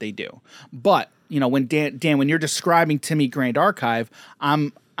 100% they do. But, when Dan, when you're describing to me Grand Archive,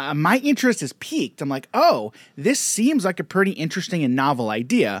 my interest is piqued. I'm like, oh, this seems like a pretty interesting and novel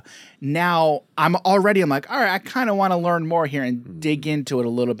idea. Now, I'm like, all right, I kind of want to learn more here and dig into it a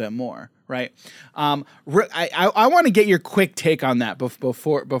little bit more. Right. I want to get your quick take on that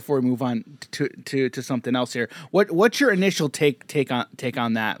before we move on to something else here. What's your initial take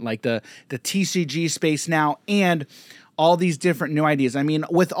on that? Like the TCG space now and all these different new ideas. I mean,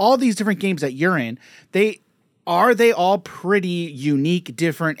 with all these different games that you're in, are they all pretty unique,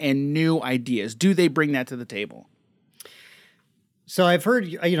 different, and new ideas? Do they bring that to the table? So I've heard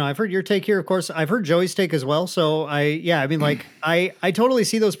your take here, of course. I've heard Joey's take as well. So I totally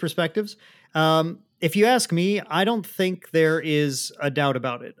see those perspectives. If you ask me, I don't think there is a doubt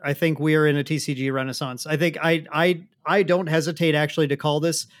about it. I think we are in a TCG renaissance. I think I don't hesitate actually to call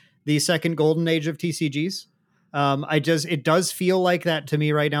this the second golden age of TCGs. It does feel like that to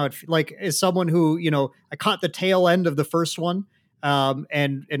me right now. Like as someone who, I caught the tail end of the first one.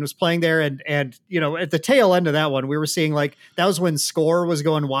 And was playing there and at the tail end of that one, we were seeing that was when Score was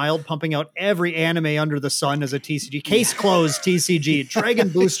going wild, pumping out every anime under the sun as a TCG. Case closed TCG, Dragon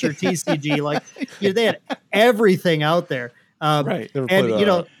Booster TCG. They had everything out there. Right. Never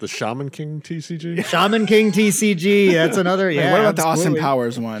played, the Shaman King TCG? Shaman King TCG. That's another. Yeah. What about the Austin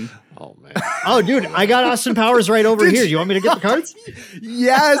Powers one? Oh, man. Oh, dude, I got Austin Powers right over here. You want me to get the cards?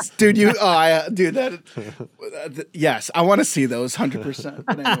 Yes, dude. Yes, I want to see those 100%.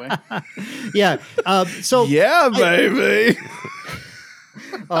 But anyway. Yeah. Yeah, baby.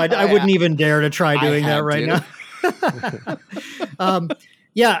 I wouldn't even dare to try doing that right now.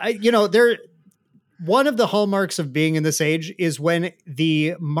 One of the hallmarks of being in this age is when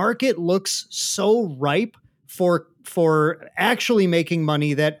the market looks so ripe for actually making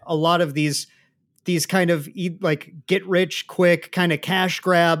money that a lot of these kind of like get rich quick kind of cash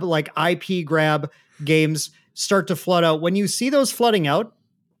grab, like IP grab games start to flood out. When you see those flooding out,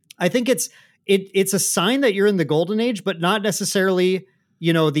 I think it's a sign that you're in the golden age, but not necessarily,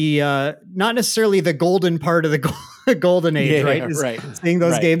 not necessarily the golden part of the golden age, right? Right. Seeing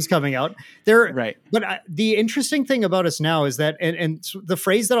those games coming out there. Right. But the interesting thing about us now is that, and the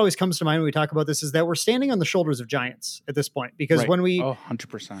phrase that always comes to mind when we talk about this is that we're standing on the shoulders of giants at this point, because when we,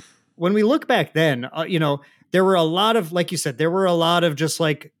 100%. When we look back then, there were a lot of, like you said, there were a lot of just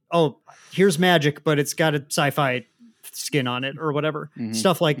like, oh, here's Magic, but it's got a sci-fi skin on it or whatever,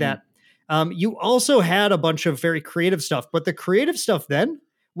 stuff like that. You also had a bunch of very creative stuff, but the creative stuff then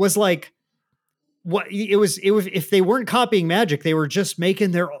was like, it was if they weren't copying Magic, they were just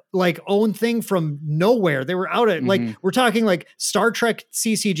making their like own thing from nowhere. They were out at like, we're talking like Star Trek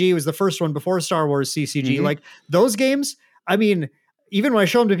CCG was the first one before Star Wars CCG. Like those games, I mean, even when I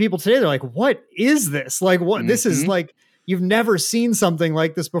show them to people today, they're like, what is this? Like, what this is like, you've never seen something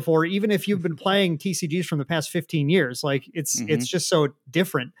like this before. Even if you've been playing TCGs from the past 15 years, like it's just so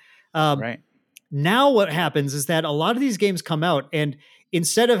different. Right. Now what happens is that a lot of these games come out, and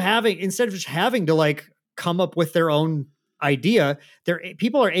instead of just having to like come up with their own idea,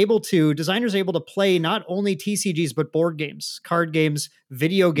 designers are able to play not only TCGs, but board games, card games,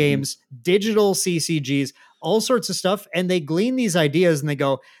 video games, digital CCGs, all sorts of stuff. And they glean these ideas and they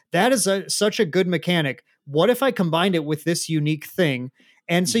go, that is such a good mechanic. What if I combined it with this unique thing?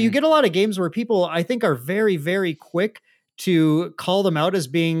 And so you get a lot of games where people, I think, are very, very quick to call them out as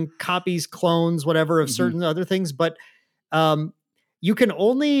being copies, clones, whatever, of certain other things. But you can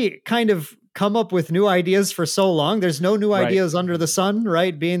only kind of come up with new ideas for so long. There's no new ideas under the sun,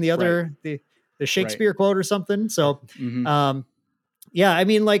 right? Being the other, the Shakespeare quote or something. So, I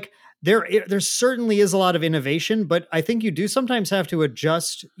mean, like there certainly is a lot of innovation, but I think you do sometimes have to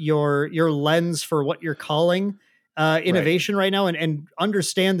adjust your lens for what you're calling innovation right now, and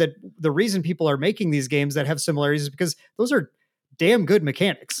understand that the reason people are making these games that have similarities is because those are damn good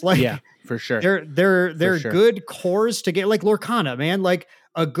mechanics. Like, yeah, for sure. They're good cores to get, like Lorcana, man, like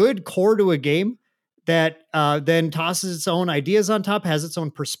a good core to a game that then tosses its own ideas on top, has its own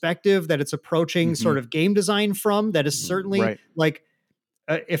perspective that it's approaching sort of game design from, that is certainly like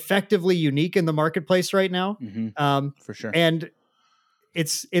effectively unique in the marketplace right now. For sure. And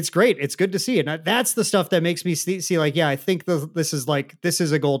it's great. It's good to see it. And that's the stuff that makes me see like, yeah, I think this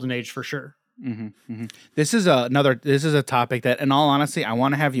is a golden age for sure. This is a topic that, in all honesty, I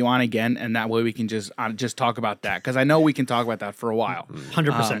want to have you on again, and that way we can just talk about that, because I know we can talk about that for a while.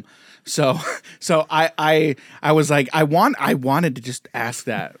 100%. So I was like, I wanted to just ask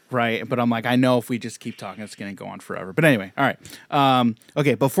that, right? But I'm like, I know if we just keep talking, it's going to go on forever. But anyway, all right.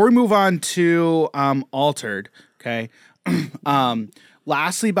 Okay, before we move on to Altered, okay.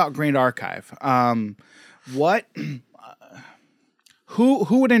 Lastly, about Grand Archive,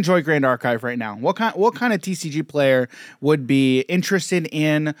 Who would enjoy Grand Archive right now? What kind of TCG player would be interested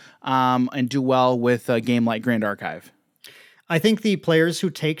in and do well with a game like Grand Archive? I think the players who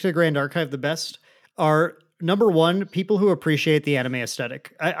take to Grand Archive the best are, number one, people who appreciate the anime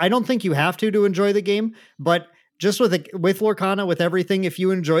aesthetic. I don't think you have to enjoy the game, but just with Lorcana, with everything, if you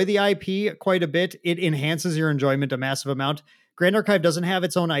enjoy the IP quite a bit, it enhances your enjoyment a massive amount. Grand Archive doesn't have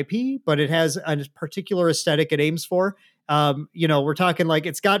its own IP, but it has a particular aesthetic it aims for. We're talking like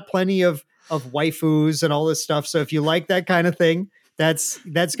it's got plenty of waifus and all this stuff. So if you like that kind of thing, that's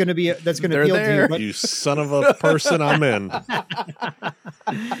going to appeal to you. But, you son of a person, I'm in.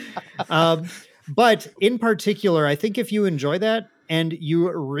 But in particular, I think if you enjoy that and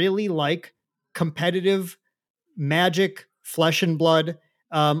you really like competitive Magic, Flesh and Blood,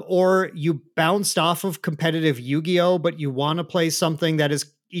 or you bounced off of competitive Yu-Gi-Oh, but you want to play something that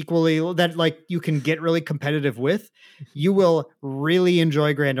is equally, that like you can get really competitive with, you will really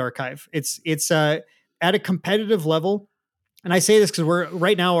enjoy Grand Archive. It's at a competitive level. And I say this because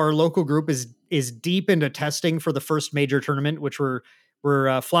right now our local group is deep into testing for the first major tournament, which we're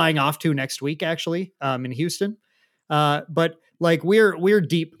flying off to next week, actually, in Houston. But like we're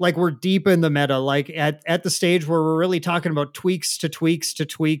deep in the meta, like at the stage where we're really talking about tweaks to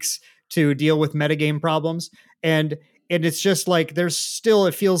deal with metagame problems. And it's just like,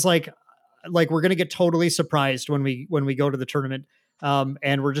 it feels like we're going to get totally surprised when we go to the tournament. And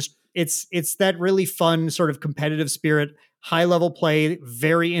it's that really fun sort of competitive spirit, high level play,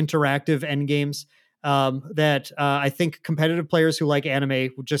 very interactive end games. that I think competitive players who like anime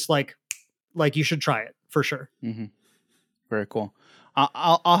would just like you should try it for sure. Mm-hmm. Very cool.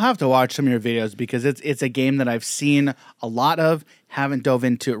 I'll have to watch some of your videos because it's a game that I've seen a lot of, haven't dove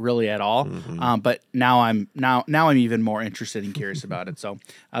into it really at all. But now I'm even more interested and curious about it. So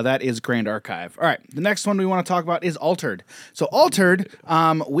that is Grand Archive. All right, the next one we want to talk about is Altered. So Altered,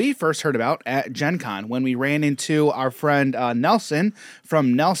 we first heard about at Gen Con when we ran into our friend Nelson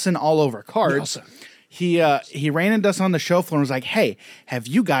from Nelson All Over Cards. Nelson. He ran into us on the show floor and was like, "Hey, have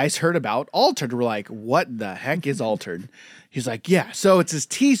you guys heard about Altered?" We're like, "What the heck is Altered?" He's like, "Yeah, so it's this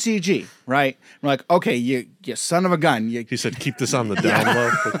TCG, right?" We're like, "Okay, you son of a gun." He said, "Keep this on the down low."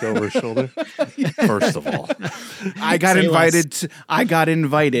 Look over his shoulder. First of all, I got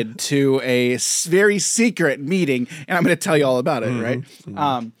invited to a very secret meeting, and I'm going to tell you all about it,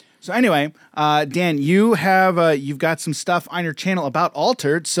 right? So anyway, Dan, you've got some stuff on your channel about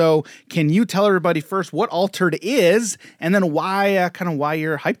Altered. So can you tell everybody first what Altered is, and then why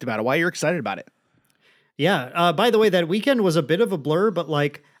you're hyped about it, why you're excited about it? Yeah. By the way, that weekend was a bit of a blur, but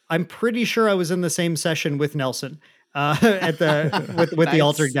like I'm pretty sure I was in the same session with Nelson with nice. The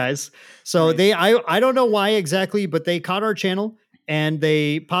Altered guys. So nice. I don't know why exactly, but they caught our channel and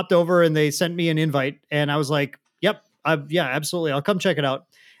they popped over and they sent me an invite, and I was like, "Yep, yeah, absolutely, I'll come check it out."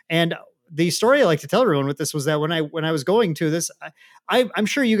 And the story I like to tell everyone with this was that when I was going to this, I'm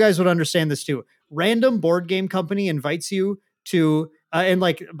sure you guys would understand this too. Random board game company invites you to, and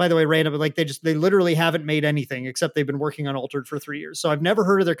like, by the way, random, like they literally haven't made anything except they've been working on Altered for 3 years. So I've never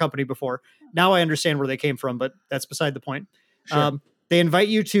heard of their company before. Now I understand where they came from, but that's beside the point. Sure. They invite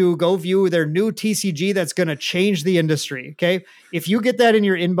you to go view their new TCG that's going to change the industry. Okay. If you get that in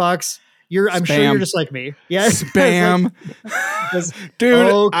your inbox, I'm sure you're just like me. Yeah. Spam.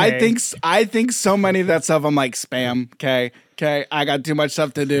 Dude, okay. I think so many of that stuff I'm like, spam. Okay. I got too much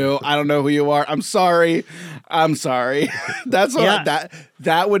stuff to do. I don't know who you are. I'm sorry. That's what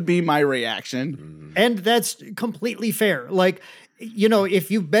that would be my reaction. And that's completely fair. Like,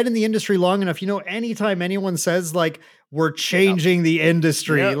 if you've been in the industry long enough, anytime anyone says like, we're changing the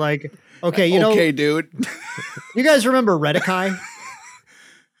industry, like, okay, okay, dude. You guys remember Redikai?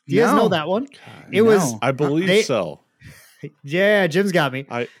 Do you guys know that one? It was, I believe so. Yeah, Jim's got me.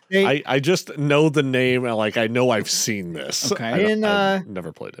 I just know the name, and like I know I've seen this. Okay, I've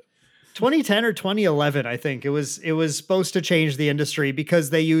never played it. 2010 or 2011, I think it was supposed to change the industry because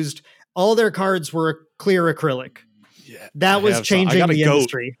they used all their cards were clear acrylic. Yeah, that was changing the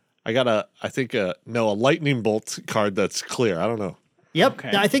industry. I got a lightning bolt card that's clear. I don't know. Yep.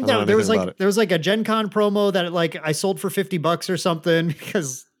 Okay. I think that there was like a Gen Con promo that like I sold for $50 or something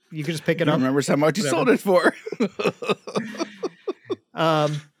because you could just pick it up. Remember how much you sold it for.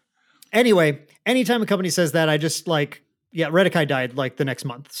 Anyway, anytime a company says that, I just like, Redikai died like the next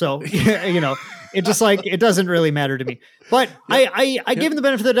month. So, it just like, it doesn't really matter to me, but I gave them the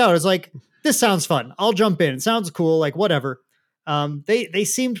benefit of the doubt. It's like, this sounds fun. I'll jump in. It sounds cool. Like whatever. They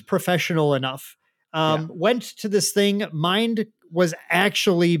seemed professional enough. Went to this thing. Mind was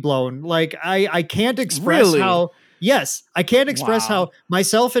actually blown. Like I can't express how. Yes, I can't express how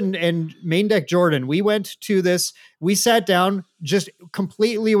myself and MainDeck Jordan, we went to this, we sat down just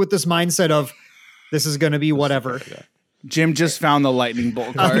completely with this mindset of this is going to be whatever. Jim just found the lightning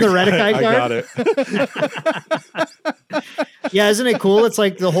bolt card. The Redikai card. I got it. Yeah, isn't it cool? It's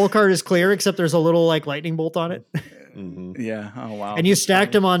like the whole card is clear except there's a little like lightning bolt on it. Mm-hmm. Yeah. Oh wow. And you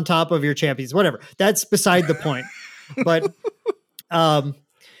stacked them on top of your champions. Whatever. That's beside the point. But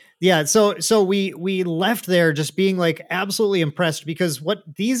yeah, so we left there just being like absolutely impressed because what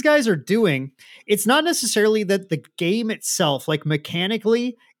these guys are doing, it's not necessarily that the game itself, like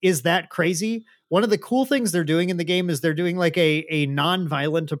mechanically, is that crazy. One of the cool things they're doing in the game is they're doing like a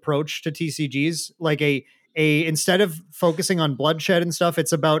non-violent approach to TCGs, like a instead of focusing on bloodshed and stuff,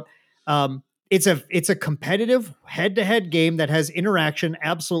 it's about it's a competitive head-to-head game that has interaction.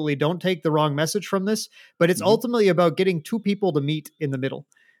 Absolutely, don't take the wrong message from this, but it's ultimately about getting two people to meet in the middle.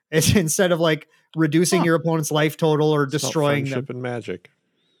 It's instead of like reducing your opponent's life total or destroying them. And magic.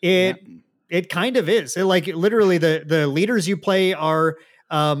 It kind of is. It, like literally the leaders you play are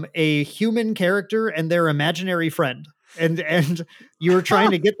a human character and their imaginary friend. And you were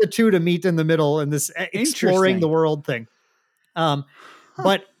trying to get the two to meet in the middle in this exploring the world thing.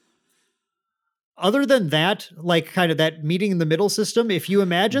 But other than that, like kind of that meeting in the middle system, if you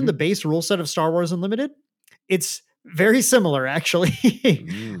imagine the base rule set of Star Wars Unlimited, it's very similar, actually.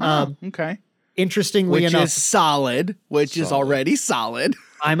 Okay. Interestingly enough, is solid, which is already solid.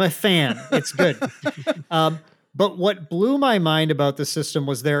 I'm a fan. It's good. But what blew my mind about the system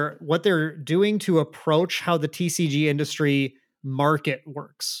was what they're doing to approach how the TCG industry market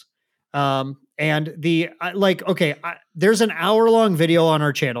works. And there's an hour-long video on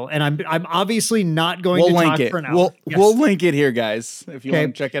our channel, and I'm obviously not going to link talk it. for an hour. We'll link it here, guys, if you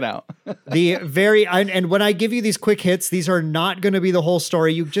want to check it out. And when I give you these quick hits, these are not going to be the whole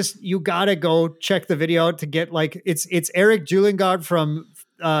story. You gotta go check the video out to get like it's Eric Julengard from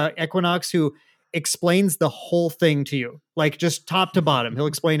Equinox who explains the whole thing to you, like just top to bottom. He'll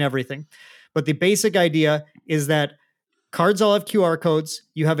explain everything. But the basic idea is that cards all have QR codes.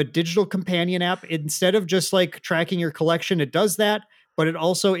 You have a digital companion app. Instead of just like tracking your collection, it does that, but it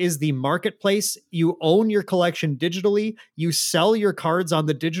also is the marketplace. You own your collection digitally. You sell your cards on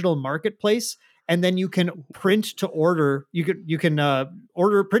the digital marketplace, and then you can print to order. You can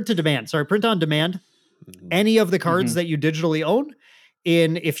print on demand any of the cards that you digitally own.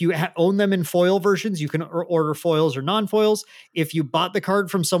 If you own them in foil versions, you can order foils or non-foils. If you bought the card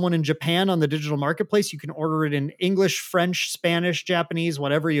from someone in Japan on the digital marketplace, you can order it in English, French, Spanish, Japanese,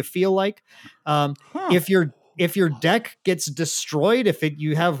 whatever you feel like. If your deck gets destroyed,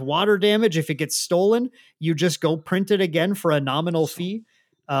 you have water damage, if it gets stolen, you just go print it again for a nominal fee.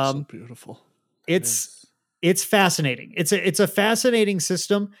 So beautiful. It's fascinating. It's a fascinating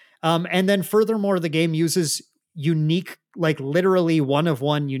system. And then furthermore, the game uses unique, like literally one of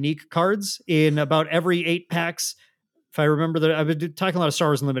one unique cards in about every 8 packs. If I remember that, I've been talking a lot of Star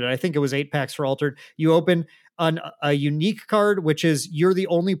Wars Unlimited. I think it was 8 packs for Altered. You open a unique card, which is you're the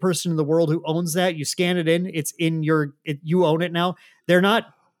only person in the world who owns that. You scan it in, it's in you own it now. They're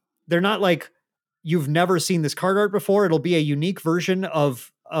not like you've never seen this card art before. It'll be a unique version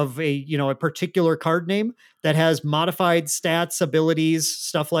of a particular card name that has modified stats, abilities,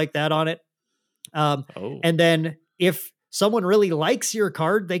 stuff like that on it. And then if someone really likes your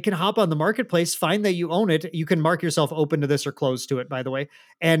card, they can hop on the marketplace, find that you own it. You can mark yourself open to this or closed to it, by the way.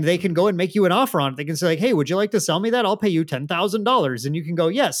 And they can go and make you an offer on it. They can say like, hey, would you like to sell me that? I'll pay you $10,000. And you can go,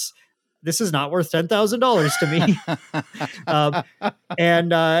 yes, this is not worth $10,000 to me.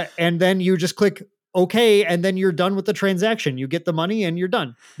 And then you just click okay. And then you're done with the transaction. You get the money and you're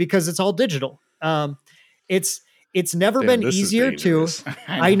done because it's all digital. It's never been easier to.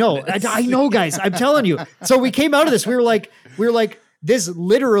 I know, guys. I'm telling you. So we came out of this. We were like, this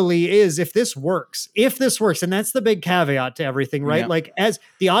literally is if this works, and that's the big caveat to everything, right? Yeah. Like as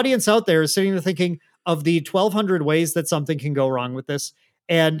the audience out there is sitting there thinking of the 1,200 ways that something can go wrong with this,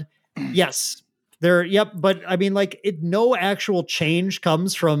 and yes, but I mean, like no actual change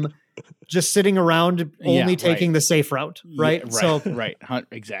comes from just sitting around only taking the safe route, right? Yeah, right.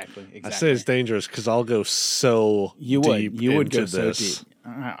 Exactly. I say it's dangerous because I'll go so deep you would go so deep.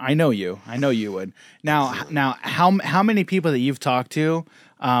 I know you would. Now, how many people that you've talked to,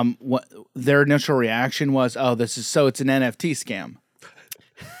 what their initial reaction was? Oh, it's an NFT scam.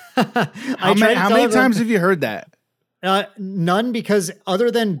 How many times have you heard that? None, because other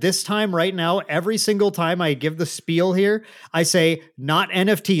than this time right now, every single time I give the spiel here, I say not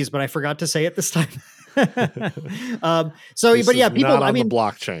NFTs, but I forgot to say it this time. People, not on the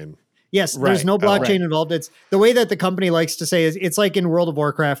blockchain. Yes, there's no blockchain involved. It's the way that the company likes to say is it's like in World of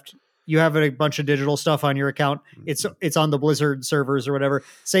Warcraft, you have a bunch of digital stuff on your account. It's on the Blizzard servers or whatever.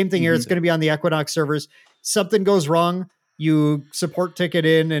 Same thing here. It's going to be on the Equinox servers. Something goes wrong, you support ticket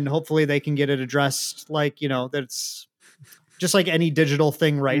in, and hopefully they can get it addressed. Like, that's just like any digital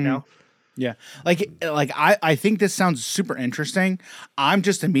thing right now. Yeah. I think this sounds super interesting. I'm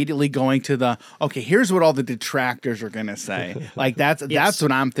just immediately going to here's what all the detractors are going to say. Like that's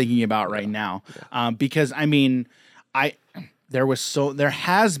what I'm thinking about right now. Because I mean, there is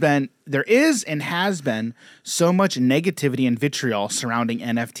and has been so much negativity and vitriol surrounding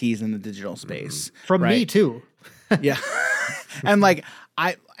NFTs in the digital space. From me too. Yeah. And like,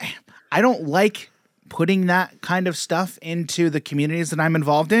 I don't like putting that kind of stuff into the communities that I'm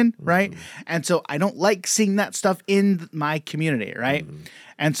involved in, right? And so I don't like seeing that stuff in my community, right?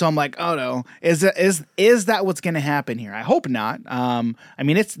 And so I'm like, oh no, is that what's going to happen here? I hope not. I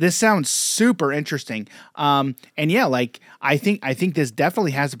mean, this sounds super interesting, and yeah, like I think this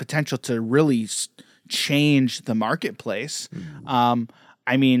definitely has the potential to really change the marketplace. I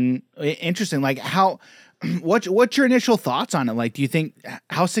mean, interesting. Like how. What's your initial thoughts on it? Like,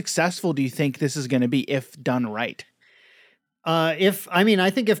 how successful do you think this is going to be if done right? I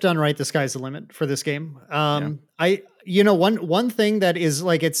think if done right, the sky's the limit for this game. One thing that is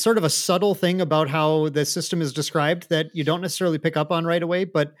like, it's sort of a subtle thing about how the system is described that you don't necessarily pick up on right away,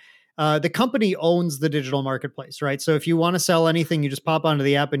 but the company owns the digital marketplace, right? So if you want to sell anything, you just pop onto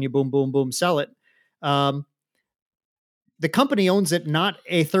the app and you boom, boom, boom, sell it. The company owns it, not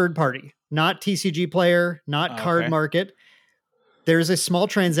a third party. Not TCG Player, not Card Market. there's a small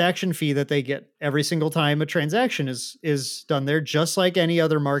transaction fee that they get every single time a transaction is done there, just like any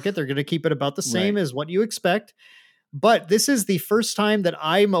other market. They're going to keep it about the same as what you expect. But this is the first time that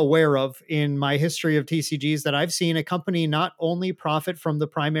I'm aware of in my history of TCGs that I've seen a company not only profit from the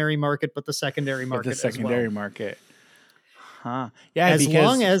primary market, but the secondary market The secondary as well. market. Huh. Yeah. As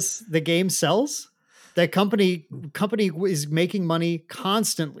long as the game sells, that company is making money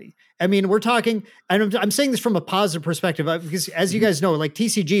constantly. I mean, we're talking, and I'm saying this from a positive perspective because as you guys know, like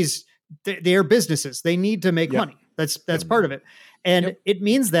TCGs, they are businesses. They need to make money. That's part of it. And it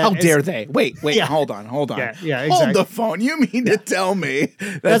means that how dare they? Wait, Yeah. hold on. Yeah, exactly. Hold the phone. You mean to tell me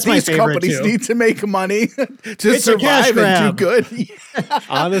that That's my these favorite, companies too. need to make money to It's a cash survive and do grab. good?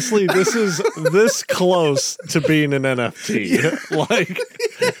 Honestly, this is this close to being an NFT. Like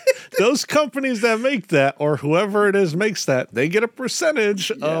those companies that make that, or whoever it is makes that, they get a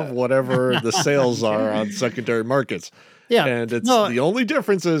percentage of whatever the sales are on secondary markets. Yeah. And it's No. the only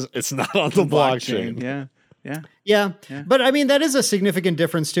difference is it's not on the blockchain. Yeah. Yeah. But I mean, that is a significant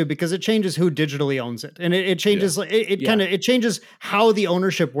difference too, because it changes who digitally owns it. And it changes, it changes how the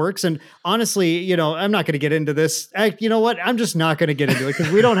ownership works. And honestly, you know, I'm not going to get into this. You know what? I'm just not going to get into it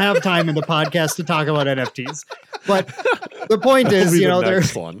because we don't have time in the podcast to talk about NFTs. But the point is, you know,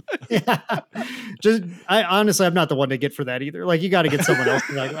 there's one. honestly, I'm not the one to get for that either. Like you got to get someone else.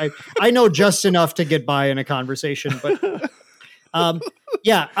 I know just enough to get by in a conversation, but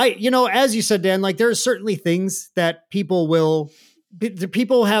as you said, Dan, like there are certainly things that people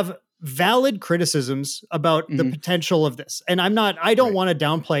have valid criticisms about the potential of this. And I don't want to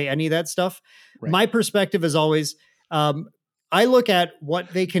downplay any of that stuff. Right. My perspective is always, I look at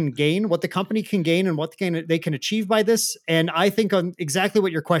what they can gain, what the company can gain and what they can achieve by this. And I think on exactly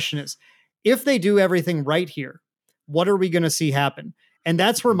what your question is. If they do everything right here, what are we going to see happen? And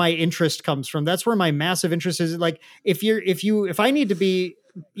that's where my interest comes from. That's where my massive interest is. Like if I need to be,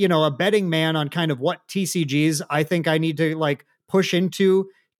 you know, a betting man on kind of what TCGs I think I need to like push into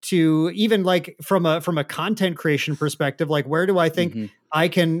to even like from a content creation perspective, like where do I think I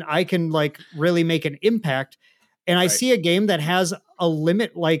can like really make an impact? And I see a game that has a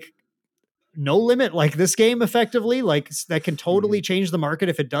limit, like no limit, like this game effectively, like that can totally change the market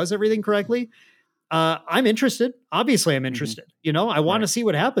if it does everything correctly. I'm interested. Obviously, I'm interested. You know, I want to see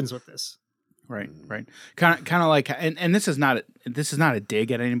what happens with this. Right. Kind of like, and this is not a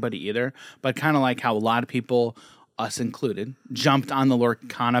dig at anybody either, but kind of like how a lot of people, us included, jumped on the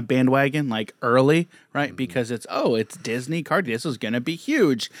Lorcana bandwagon like early, right? Because it's Disney card. This is going to be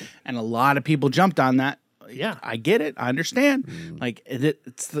huge, and a lot of people jumped on that. Yeah, I get it. I understand. Like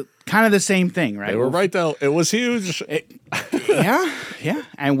it's the kind of the same thing, right? They were right though. It was huge. Yeah.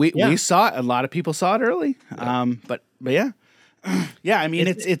 And we saw it. A lot of people saw it early. But yeah. Yeah, I mean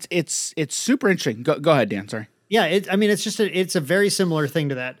it's super interesting. Go ahead, Dan. Sorry. Yeah, it's a very similar thing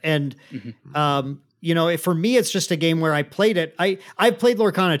to that. And you know, for me, it's just a game where I played it. I played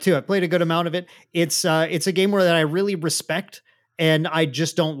Lorcana too. I played a good amount of it. It's a game where that I really respect and I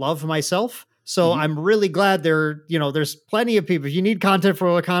just don't love myself. So I'm really glad there's plenty of people. If you need content for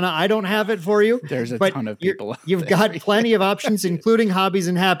Lorcana, I don't have it for you. There's a ton of people. You've got plenty of options, including Hobbies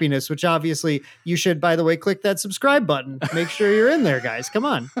and Happiness, which obviously you should, by the way, click that subscribe button. Make sure you're in there, guys. Come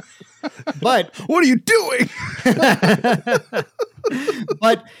on. But what are you doing?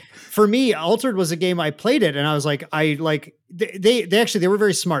 But for me, Altered was a game I played it, and I was like, they were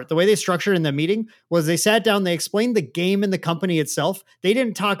very smart. The way they structured in the meeting was they sat down, they explained the game and the company itself. They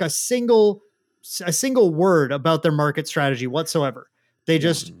didn't talk a single word about their market strategy whatsoever. They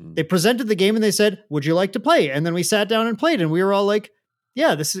they presented the game and they said, "Would you like to play?" And then we sat down and played, and we were all like,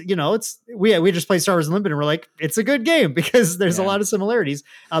 "Yeah, this is we just played Star Wars Unlimited, and we're like, it's a good game because there's a lot of similarities,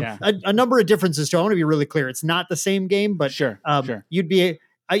 a number of differences too. I want to be really clear; it's not the same game, but sure. You'd be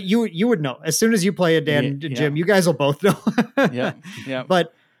you would know as soon as you play it, Dan and Jim. You guys will both know. Yeah.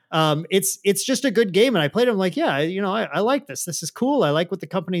 But it's just a good game, and I played it. I'm like, I like this. This is cool. I like what the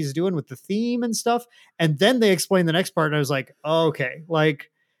company's doing with the theme and stuff. And then they explained the next part, and I was like, okay,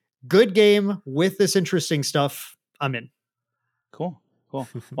 like good game with this interesting stuff. I'm in. Cool. Well,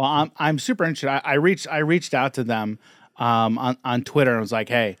 I'm super interested. I reached out to them on Twitter and was like,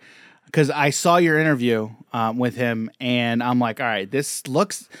 hey, because I saw your interview with him, and I'm like, all right, this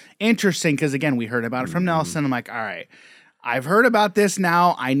looks interesting. Because again, we heard about it from Nelson. I'm like, all right, I've heard about this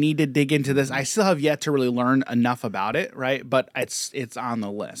now. I need to dig into this. I still have yet to really learn enough about it, right? But it's on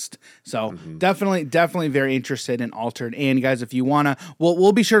the list. So definitely very interested in Altered. And guys, if you wanna,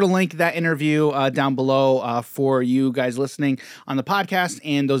 we'll be sure to link that interview down below for you guys listening on the podcast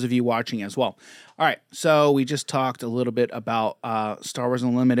and those of you watching as well. All right, so we just talked a little bit about Star Wars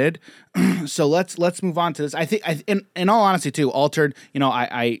Unlimited. So let's move on to this. I think, in all honesty, too, Altered.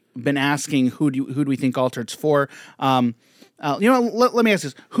 I've been asking who do we think Altered's for. Let me ask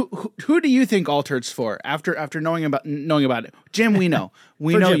this: who do you think Altered's for? After knowing about it, Jim, we know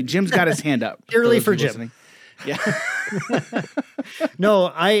Jim. Jim's got his hand up. Purely for Jim. Listening. Yeah. No,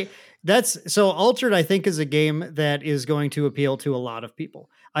 Altered, I think, is a game that is going to appeal to a lot of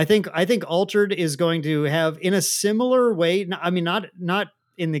people. I think Altered is going to have, in a similar way, not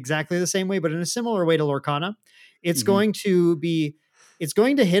in exactly the same way, but in a similar way to Lorcana, it's going to hit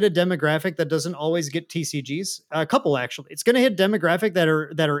a demographic that doesn't always get TCGs. A couple, actually. It's going to hit demographic that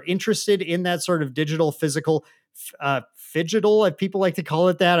are interested in that sort of digital, physical, phygital, if people like to call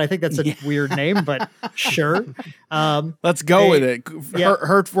it that. I think that's a weird name, but sure. Let's go with it. Yeah.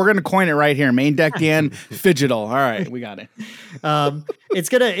 We're going to coin it right here. Main deck DN Phygital. All right, we got it. It's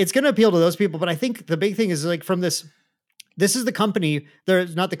gonna appeal to those people, but I think the big thing is like from this is the company.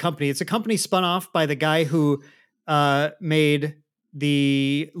 There's not the company. It's a company spun off by the guy who made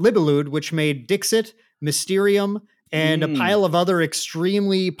the Libellude, which made Dixit, Mysterium, and a pile of other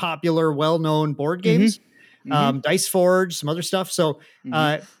extremely popular, well-known board games. Dice Forge, some other stuff. So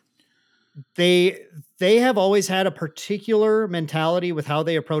they have always had a particular mentality with how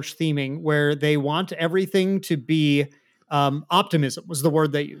they approach theming, where they want everything to be optimism was the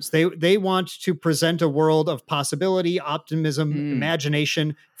word they use. They want to present a world of possibility, optimism,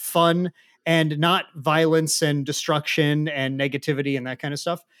 imagination, fun, and not violence and destruction and negativity and that kind of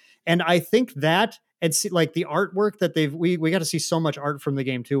stuff. And I think that, and see, like the artwork that we got to see so much art from the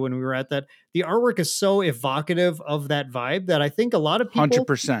game too when we were at that. The artwork is so evocative of that vibe that I think a lot of people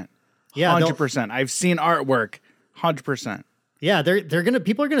 100%. Yeah, 100%. I've seen artwork. 100%. Yeah,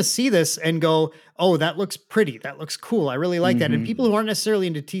 people are gonna see this and go, oh, that looks pretty. That looks cool. I really like that. And people who aren't necessarily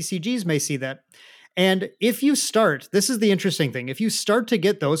into TCGs may see that. And if you start, this is the interesting thing. If you start to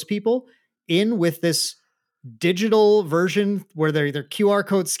get those people in with this digital version where they're QR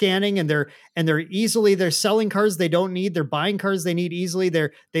code scanning and they're selling cards they don't need, they're buying cards they need easily,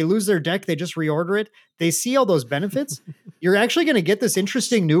 they lose their deck, they just reorder it, they see all those benefits, you're actually going to get this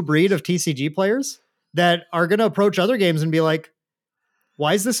interesting new breed of TCG players that are going to approach other games and be like,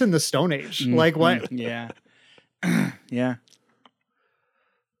 why is this in the Stone Age? Like, what? Yeah. Yeah.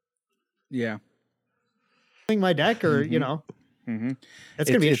 My deck, or that's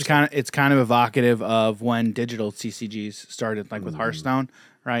gonna be interesting. It's kind of evocative of when digital CCGs started, like with Hearthstone,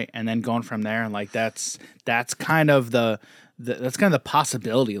 right? And then going from there, and like that's kind of the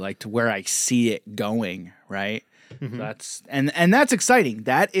possibility, like to where I see it going, right? So that's exciting.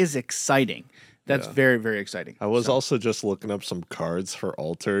 That is exciting. That's very, very exciting. I was also just looking up some cards for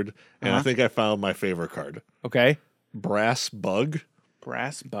Altered, and I think I found my favorite card. Okay. Brass Bug.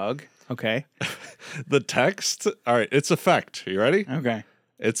 Okay. The text, all right, it's effect. You ready? Okay.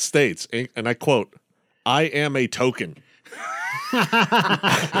 It states, and I quote, "I am a token."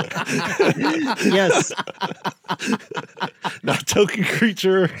 Yes. Not token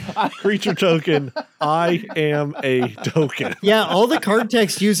creature token. I am a token. Yeah, all the card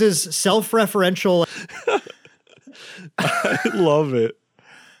text uses self-referential. I love it.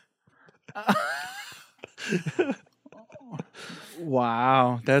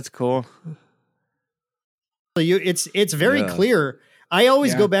 Wow, that's cool. It's very clear. I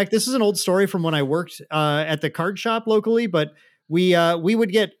always go back. This is an old story from when I worked at the card shop locally, but we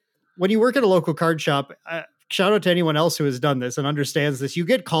would get, when you work at a local card shop, shout out to anyone else who has done this and understands this. You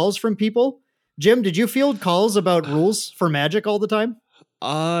get calls from people. Jim, did you field calls about rules for Magic all the time?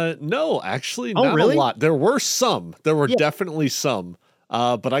 No, actually, not a lot. There were some. There were definitely some.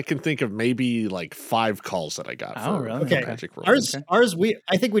 But I can think of maybe like 5 calls that I got. Okay. Magic rules. Ours,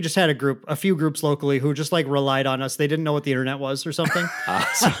 I think we just had a few groups locally who just like relied on us. They didn't know what the internet was or something.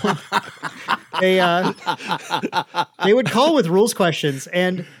 So they would call with rules questions,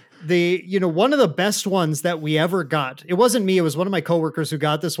 and one of the best ones that we ever got. It wasn't me. It was one of my coworkers who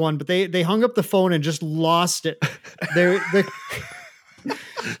got this one, but they hung up the phone and just lost it.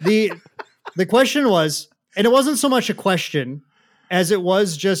 The question was, and it wasn't so much a question as it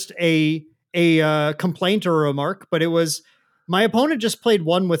was just a complaint or a remark, but it was, my opponent just played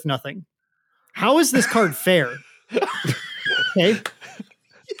 1 with nothing. How is this card fair? Okay.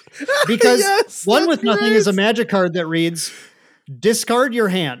 Because 1 with nothing is a Magic card that reads, discard your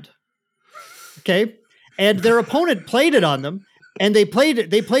hand. Okay. and their opponent played it on them, and they played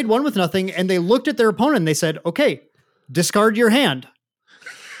 1 with nothing, and they looked at their opponent and they said, "Okay, discard your hand."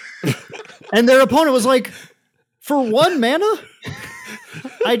 And their opponent was like, "For 1 mana,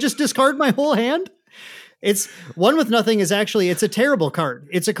 I just discard my whole hand?" It's 1 with nothing is actually, it's a terrible card.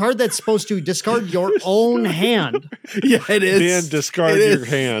 It's a card that's supposed to discard your own hand. Yeah, it is. Dan, discard your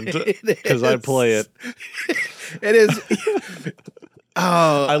hand because I play it. It is.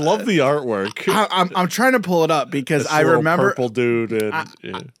 Oh, I love the artwork. I'm trying to pull it up because This I little remember purple dude.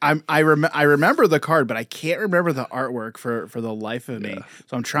 And, I remember the card, but I can't remember the artwork for the life of me.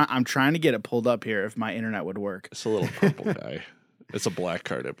 So I'm trying to get it pulled up here if my internet would work. It's a little purple guy. It's a black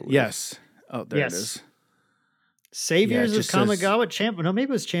card, I believe. Yes. Oh, there it is. Saviors it of just says- Kamigawa Champion. No, maybe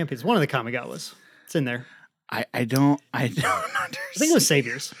it was Champions. One of the Kamigawas. It's in there. I don't understand. I think it was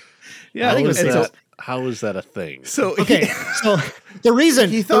Saviors. Yeah, I think it was Saviors. How is that a thing? So Okay, so the reason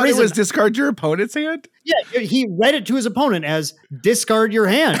he thought the reason, it was discard your opponent's hand. yeah, he read it to his opponent as discard your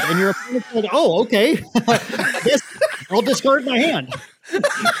hand, and your opponent said, "Oh, okay, I'll discard my hand."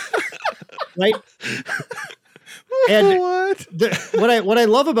 Right? And what I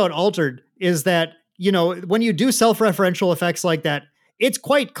love about Altered is that, you know, when you do self-referential effects like that, it's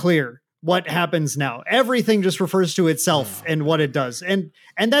quite clear what happens now. Everything just refers to itself and what it does. And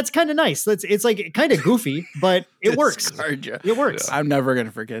that's kind of nice. It's like kind of goofy, but it works. It works. I'm never going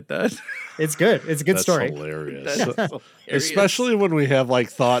to forget that. It's good. It's a good That's story. hilarious. That's hilarious. Especially when we have like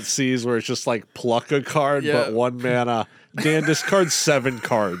Thought Seize where it's just like pluck a card, but 1 mana. Dan, discard 7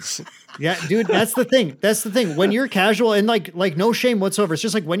 cards. Yeah, dude, that's the thing. That's the thing. When you're casual and like no shame whatsoever. It's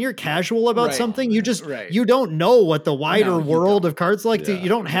just like when you're casual about Right. something, you just Right. you don't know what the wider No, you world don't. of cards like. Yeah. You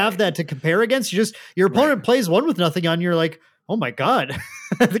don't have that to compare against. You just your opponent plays 1 with nothing on. You're like, oh my god,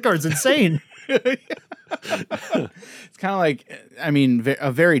 the card's insane. It's kind of like, I mean,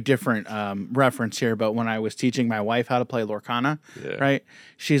 a very different reference here, but when I was teaching my wife how to play Lorcana, right?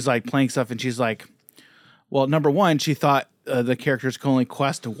 She's like playing stuff and she's like, well, number one, she thought the characters could only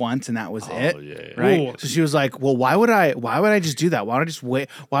quest once and that was it. Yeah. Right. Ooh. So she was like, well, why would I just do that? Why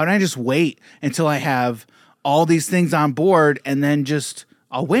don't I just wait until I have all these things on board and then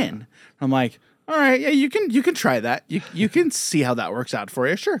I'll win. I'm like, all right, yeah, you can try that. You can see how that works out for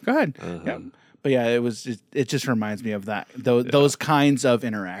you. Sure, go ahead. Yeah. But yeah, it just reminds me of that those kinds of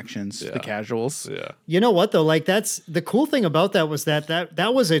interactions, the casuals. Yeah. You know what though? Like that's the cool thing about that was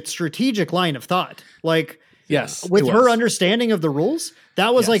that was a strategic line of thought. Like Yes, with it her was. understanding of the rules,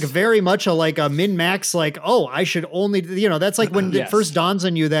 that was like very much a min-max, like, oh, I should only, that's like when it first dawns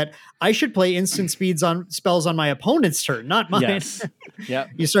on you that I should play instant spells on my opponent's turn, not mine. Yes. Yep.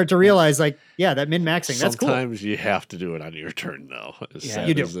 You start to realize like, yeah, that min-maxing, that's cool. Sometimes you have to do it on your turn though, as sad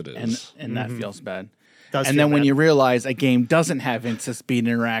you do. as it is. And that feels bad. Does And feel then when bad. you realize a game doesn't have instant speed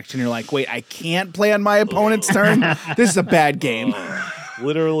interaction, you're like, wait, I can't play on my opponent's turn? This is a bad game.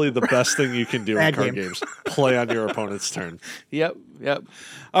 Literally the best thing you can do in Bad card game. games. Play on your opponent's turn. Yep.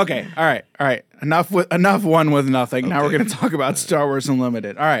 Okay. All right. Enough 1 with nothing. Now we're going to talk about Star Wars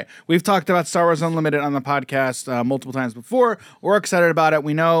Unlimited. All right. We've talked about Star Wars Unlimited on the podcast multiple times before. We're excited about it.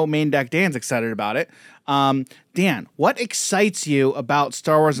 We know MainDeck Dan's excited about it. Dan, what excites you about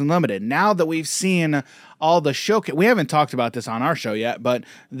Star Wars Unlimited now that we've seen all the showcase? We haven't talked about this on our show yet, but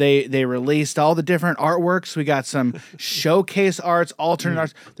they released all the different artworks. We got some showcase arts, alternate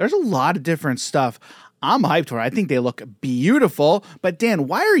arts. There's a lot of different stuff. I'm hyped for it. I think they look beautiful. But Dan,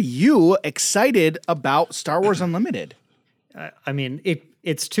 why are you excited about Star Wars Unlimited? I mean,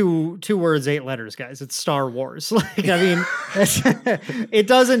 it's two words, 8 letters, guys. It's Star Wars. Like, I mean, it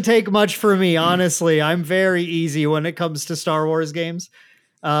doesn't take much for me, honestly. I'm very easy when it comes to Star Wars games.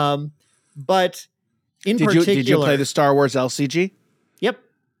 But in particular, Did you play the Star Wars LCG? Yep.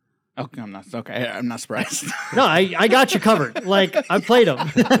 Okay, I'm not surprised. No, I got you covered. Like I played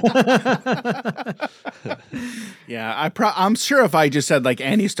them. Yeah, I'm sure if I just said like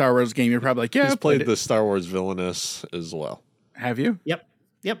any Star Wars game, you're probably like, yeah, He's I played played the Star Wars Villainous as well. Have you? Yep.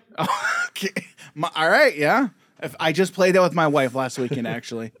 Okay. All right, yeah. If I just played that with my wife last weekend,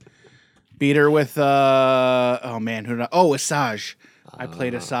 actually. Beat her with Asajj. I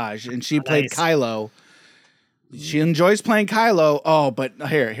played Asajj, and she played Nice. Kylo. She enjoys playing Kylo. Oh, but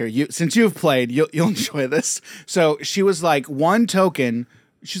here, since you've played, you'll enjoy this. So she was like one token.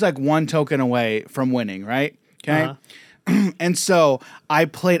 She's like one token away from winning, right? Okay. And so I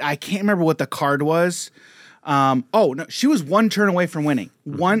played. I can't remember what the card was. No, she was one turn away from winning.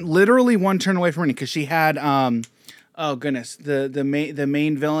 Literally one turn away from winning because she had oh goodness, the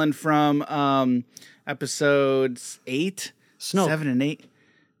main villain from episodes 8, Snoke. 7, and 8.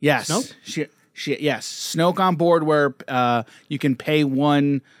 Yes, Snoke? Snoke on board where you can pay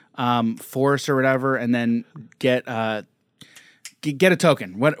one force or whatever, and then get a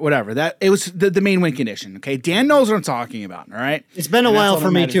token, whatever. That it was the main win condition. Okay, Dan knows what I'm talking about. All right, it's been a while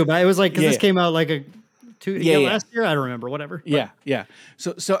for me too, but it was like because this came out like last year. I don't remember. Whatever. But. Yeah.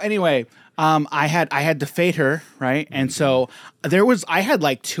 So anyway, I had to fade her, right, and so I had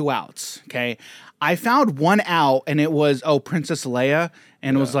like 2 outs. Okay, I found 1 out, and it was Princess Leia,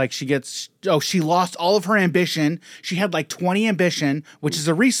 and it was like she lost all of her ambition. She had like 20 ambition, which is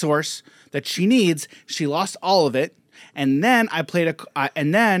a resource that she needs. She lost all of it. And then I played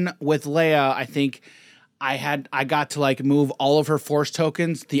and then with Leia, I think I got to like move all of her force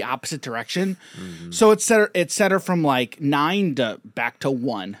tokens the opposite direction. Mm-hmm. So it set her from like 9 to back to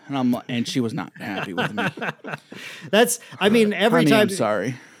 1, and she was not happy with me. Every time. I'm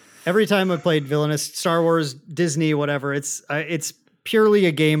sorry. Every time I played Villainous, Star Wars, Disney, whatever, it's purely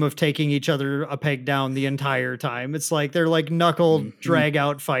a game of taking each other a peg down the entire time. It's like they're like knuckle drag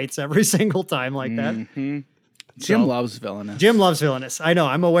out fights every single time like that. Mm-hmm. Jim loves Villainous. Jim loves Villainous. I know.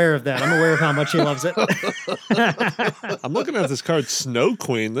 I'm aware of that. I'm aware of how much he loves it. I'm looking at this card, Snow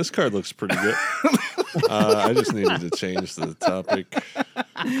Queen. This card looks pretty good. I just needed to change the topic.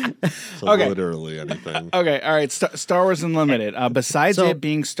 So literally anything. Okay, all right. Star Wars Unlimited. Besides it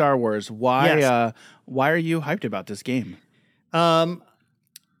being Star Wars, why are you hyped about this game?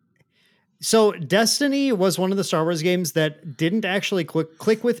 So Destiny was one of the Star Wars games that didn't actually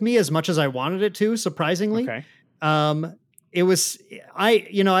click with me as much as I wanted it to, surprisingly. Okay. It was,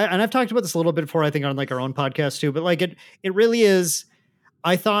 and I've talked about this a little bit before, I think on like our own podcast too, but like it really is,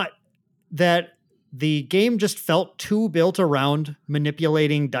 I thought that the game just felt too built around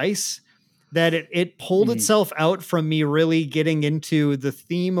manipulating dice that it pulled itself out from me really getting into the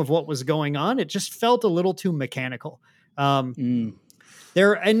theme of what was going on. It just felt a little too mechanical. I'm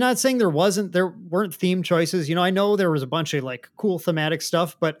not saying there weren't theme choices. I know there was a bunch of like cool thematic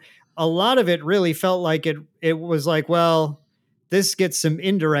stuff, but a lot of it really felt like it was like, well, this gets some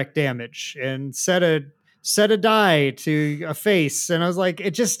indirect damage and set a die to a face. And I was like,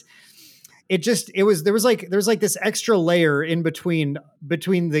 there was like this extra layer in between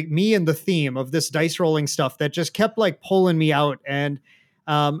me and the theme of this dice rolling stuff that just kept like pulling me out. And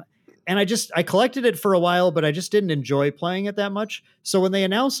I collected it for a while, but I just didn't enjoy playing it that much. So when they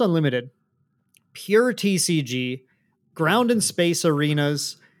announced Unlimited, pure TCG, ground and space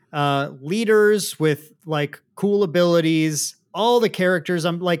arenas, leaders with like cool abilities, all the characters,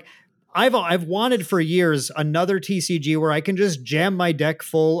 I'm like, I've wanted for years another TCG where I can just jam my deck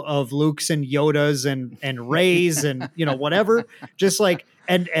full of Lukes and Yodas and Reys and whatever, just like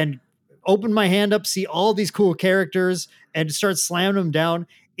and open my hand up, see all these cool characters and start slamming them down.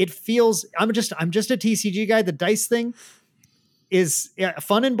 It feels I'm just a TCG guy. The dice thing is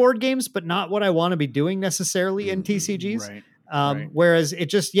fun in board games, but not what I want to be doing necessarily in TCGs. Right. Whereas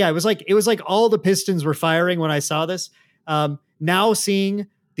it was like all the pistons were firing when I saw this. Now seeing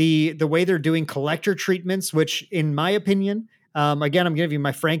the way they're doing collector treatments, which in my opinion, again, I'm giving you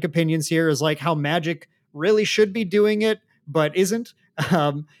my frank opinions here, is like how Magic really should be doing it, but isn't.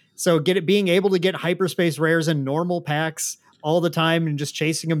 So being able to get hyperspace rares in normal packs all the time and just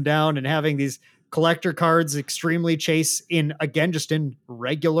chasing them down and having these collector cards extremely chase just in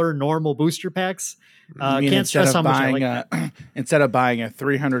regular normal booster packs. Can't stress how much I like that. Instead of buying a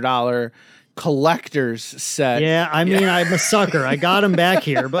 $300 collector's set. Yeah, I mean, I'm a sucker. I got them back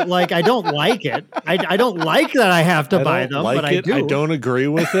here, but like, I don't like it. I don't like that I have to buy them, but I do. I don't agree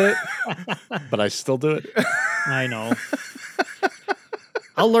with it, but I still do it. I know.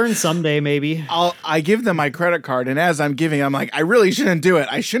 I'll learn someday, maybe. I give them my credit card, and as I'm giving, I'm like, I really shouldn't do it.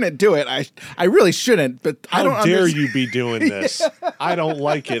 I shouldn't do it. I really shouldn't. But I don't. How dare you be doing this? I don't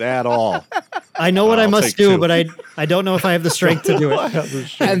like it at all. I know what I must do, but I don't know if I have the strength to do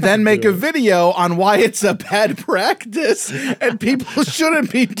it. And then make a video on why it's a bad practice and people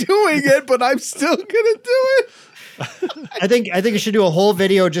shouldn't be doing it, but I'm still gonna do it. I think you should do a whole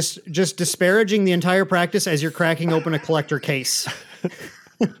video just disparaging the entire practice as you're cracking open a collector case.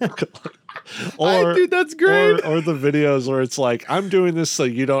 Dude, that's great. Or the videos where it's like, I'm doing this so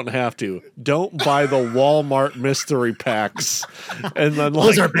you don't have to. Don't buy the Walmart mystery packs. And then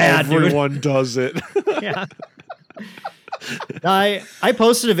those are bad, everyone does it. Yeah. I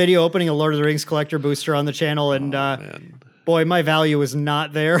posted a video opening a Lord of the Rings collector booster on the channel, and boy, my value is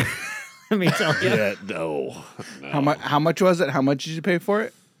not there. Let me tell you. Yeah, no. How much was it? How much did you pay for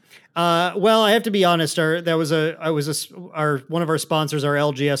it? Well, I have to be honest. One of our sponsors, our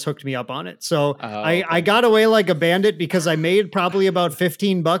LGS, hooked me up on it. So I got away like a bandit because I made probably about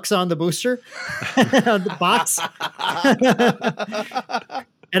 $15 on the booster, the box.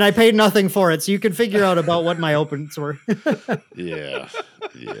 And I paid nothing for it, so you can figure out about what my opens were. Yeah.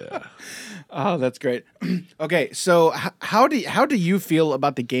 Oh, that's great. Okay, so how do you feel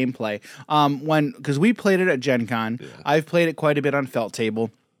about the gameplay? Because we played it at Gen Con. Yeah. I've played it quite a bit on Felt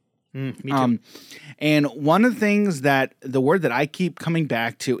Table. Me too. And one of the things that the word that I keep coming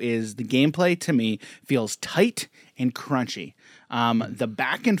back to is the gameplay to me feels tight and crunchy. The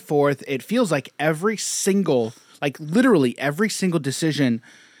back and forth, it feels like literally every single decision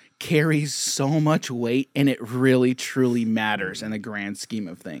carries so much weight, and it really truly matters in the grand scheme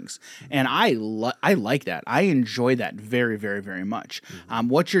of things. And I like that. I enjoy that very, very, very much.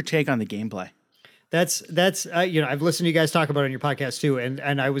 What's your take on the gameplay? That's I've listened to you guys talk about it on your podcast too,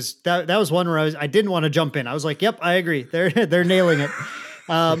 and I was that was one where I didn't want to jump in. I was like, yep, I agree. They're nailing it.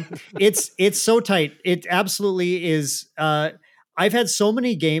 It's so tight. It absolutely is. I've had so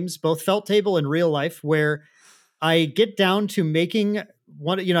many games, both Felt Table and real life, where I get down to making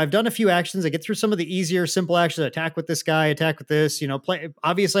one. I've done a few actions. I get through some of the easier, simple actions. Attack with this guy. Attack with this. Play.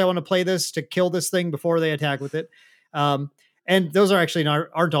 Obviously, I want to play this to kill this thing before they attack with it. And those are actually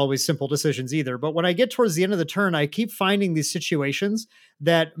aren't always simple decisions either. But when I get towards the end of the turn, I keep finding these situations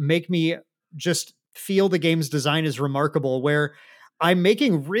that make me just feel the game's design is remarkable, where I'm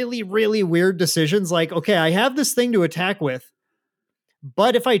making really, really weird decisions. Like, okay, I have this thing to attack with,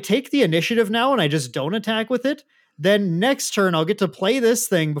 but if I take the initiative now and I just don't attack with it, then next turn I'll get to play this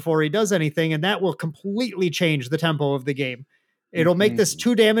thing before he does anything, and that will completely change the tempo of the game. It'll make this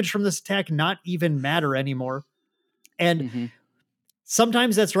 2 damage from this attack not even matter anymore. And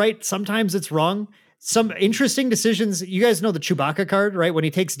sometimes that's right. Sometimes it's wrong. Some interesting decisions. You guys know the Chewbacca card, right? When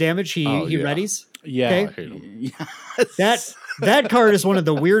he takes damage, he readies. Yeah. Okay? I hate him. Yes. That card is one of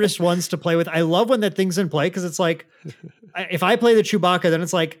the weirdest ones to play with. I love when that thing's in play, because it's like, if I play the Chewbacca, then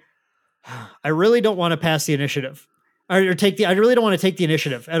it's like, I really don't want to pass the initiative or I really don't want to take the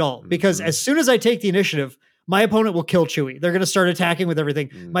initiative at all, because as soon as I take the initiative, my opponent will kill Chewie. They're going to start attacking with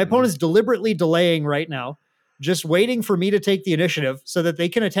everything. My opponent's deliberately delaying right now, just waiting for me to take the initiative so that they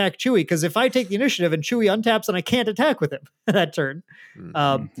can attack Chewie. Because if I take the initiative and Chewie untaps, then I can't attack with him that turn.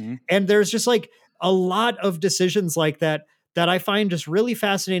 And there's just like a lot of decisions like that I find just really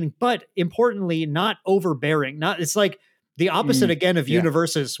fascinating, but importantly, not overbearing. It's like the opposite again of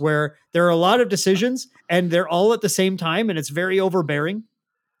universes, where there are a lot of decisions and they're all at the same time, and it's very overbearing.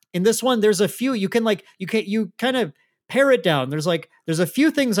 In this one, there's a few you kind of pare it down. There's a few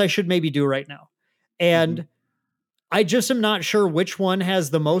things I should maybe do right now. And I just am not sure which one has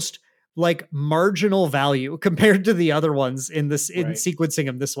the most like marginal value compared to the other ones in sequencing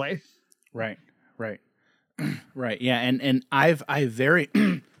them this way. Right. Right. Yeah. And I've very,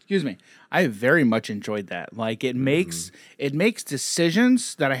 excuse me, I very much enjoyed that. Like it makes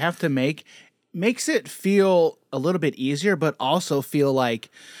decisions that I have to makes it feel a little bit easier, but also feel like,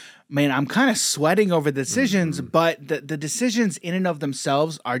 man, I'm kind of sweating over the decisions, but the decisions in and of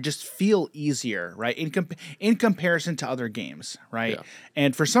themselves are just feel easier, right? In comparison to other games, right? Yeah.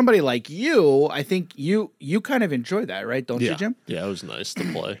 And for somebody like you, I think you kind of enjoy that, right? Don't you, Jim? Yeah, it was nice to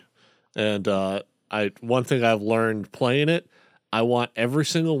play. And one thing I've learned playing it, I want every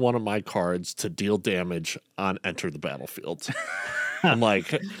single one of my cards to deal damage on enter the battlefield. I'm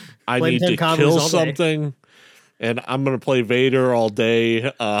like, I need to kill something. And I'm going to play Vader all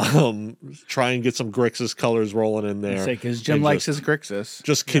day, try and get some Grixis colors rolling in there. Because Jim likes his Grixis.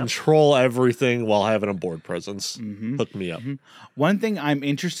 Just control everything while having a board presence. Hook me up. One thing I'm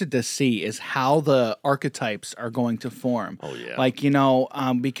interested to see is how the archetypes are going to form. Oh, yeah. Like,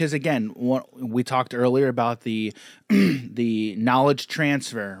 because again, we talked earlier about the the knowledge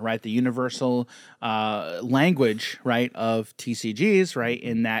transfer, right? The universal language, right, of TCGs, right?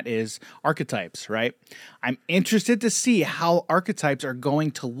 And that is archetypes, right? I'm interested to see how archetypes are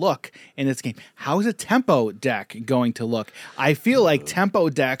going to look in this game. How is a tempo deck going to look? I feel like tempo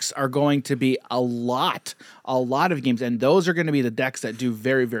decks are going to be a lot of games, and those are going to be the decks that do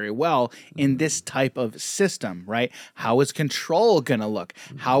very, very well in this type of system, right? How is control going to look?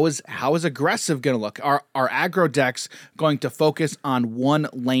 How is aggressive going to look? Are aggro decks going to focus on one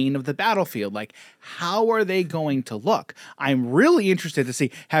lane of the battlefield? Like, how are they going to look? I'm really interested to see.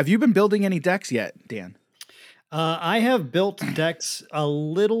 Have you been building any decks yet, Dan? I have built decks a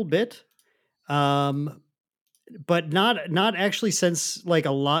little bit, but not actually since like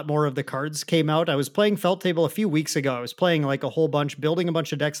a lot more of the cards came out. I was playing Felt Table a few weeks ago. I was playing like a whole bunch, building a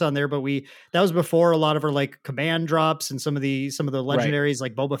bunch of decks on there, but that was before a lot of our like command drops and some of the legendaries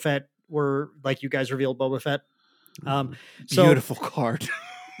like Boba Fett were like, you guys revealed Boba Fett. Beautiful card.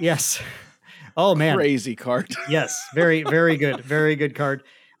 Yes. Oh man. Crazy card. Yes. Very, very good. Very good card.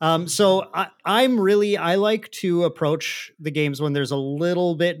 So I like to approach the games when there's a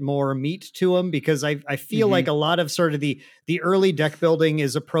little bit more meat to them, because I feel like a lot of sort of the early deck building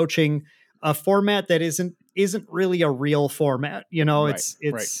is approaching a format that isn't really a real format. You know, Right. it's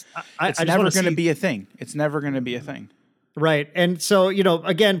It's I just never want to going to see. be a thing. It's never going to be a thing. Right. And so,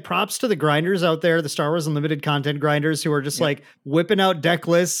 again, props to the grinders out there, the Star Wars Unlimited content grinders who are just like whipping out deck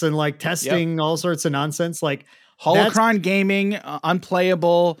lists and like testing all sorts of nonsense. Like Holocron Gaming,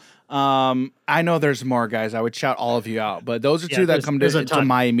 Unplayable. I know there's more, guys. I would shout all of you out, but those are two that come to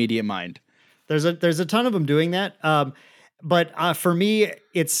my immediate mind. There's a ton of them doing that. But for me,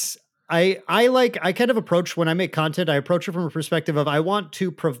 it's I kind of approach when I make content, I approach it from a perspective of I want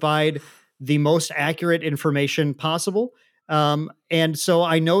to provide the most accurate information possible. And so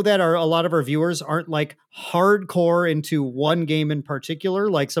I know that a lot of our viewers aren't like hardcore into one game in particular,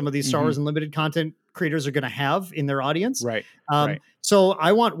 like some of these Star Wars Unlimited content creators are going to have in their audience. Right. So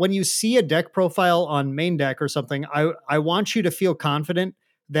I want, when you see a deck profile on MainDeck or something, I want you to feel confident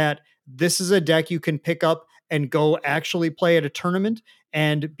that this is a deck you can pick up and go actually play at a tournament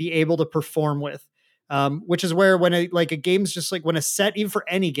and be able to perform with. Which is where when a game's just like when a set, even for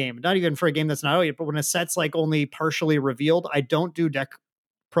any game, not even for a game that's not out yet, but when a set's like only partially revealed, I don't do deck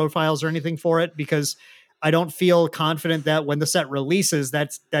profiles or anything for it, because I don't feel confident that when the set releases,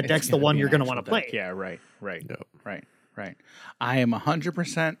 that deck's the one you're going to want to play. Yeah, right. I am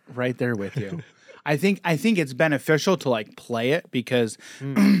 100% right there with you. I think it's beneficial to like play it because,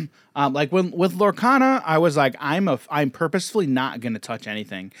 like with Lorcana, I was like, I'm purposefully not going to touch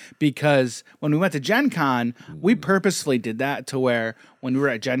anything, because when we went to Gen Con, we purposefully did that to where when we were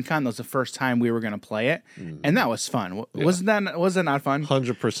at Gen Con, that was the first time we were going to play it, and that was fun. Was that not fun?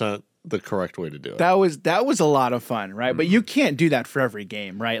 100%. The correct way to do it. That was a lot of fun, right? But you can't do that for every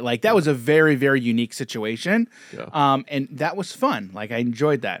game, right? Like that was a very, very unique situation. And that was fun. Like I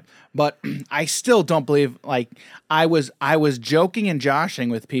enjoyed that. But I still don't believe, like I was joking and joshing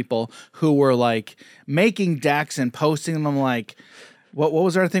with people who were like making decks and posting them like, what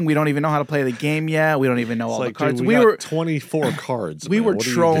was our thing? We don't even know how to play the game yet. We don't even know all the cards. Dude, we were 24 cards. We were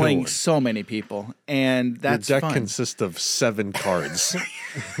trolling so many people, and that's your deck fun. consists of 7 cards.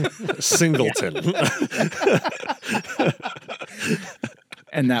 Singleton.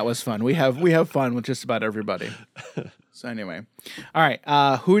 And that was fun. We have fun with just about everybody. So anyway, all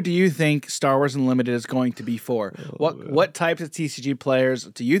right. Who do you think Star Wars Unlimited is going to be for? What types of TCG players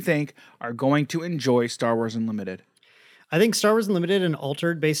do you think are going to enjoy Star Wars Unlimited? I think Star Wars Unlimited and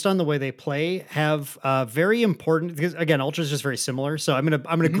Altered, based on the way they play, have very important, because again, Altered is just very similar. So I'm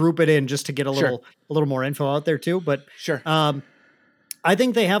gonna group it in just to get a little more info out there too. But I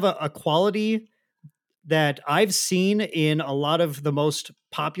think they have a quality that I've seen in a lot of the most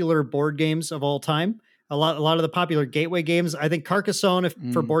popular board games of all time. A lot of the popular gateway games. I think Carcassonne,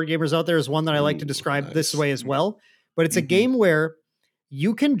 for board gamers out there, is one that I like to describe this way as well. But it's a game where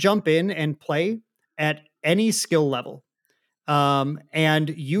you can jump in and play at any skill level.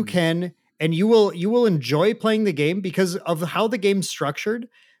 And you can, and you will enjoy playing the game because of how the game's structured.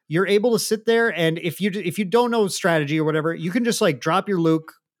 You're able to sit there, and if you don't know strategy or whatever, you can just like drop your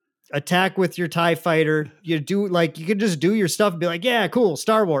Luke, attack with your TIE fighter. You can just do your stuff and be like, yeah, cool,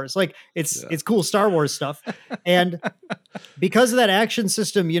 Star Wars. Like it's cool Star Wars stuff. And because of that action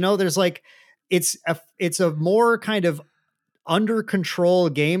system, there's like, it's a more kind of under control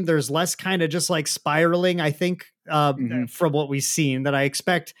game. There's less kind of just like spiraling, I think, from what we've seen, that I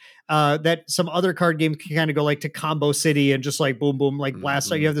expect that some other card game can kind of go like to Combo City and just like boom, boom, like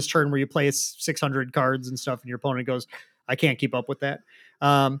blast out. You have this turn where you play 600 cards and stuff, and your opponent goes, I can't keep up with that.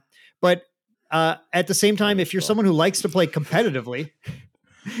 But at the same time, if you're someone who likes to play competitively,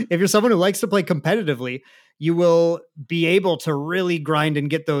 you will be able to really grind and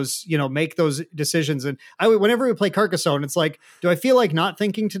get those, make those decisions. And whenever we play Carcassonne, it's like, do I feel like not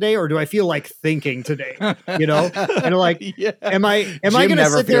thinking today, or do I feel like thinking today? And like, am I going to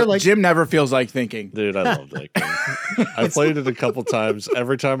sit there like Jim never feels like thinking? Dude, I love that game. I played it a couple times.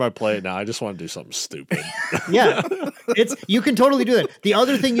 Every time I play it now, I just want to do something stupid. Yeah, you can totally do that. The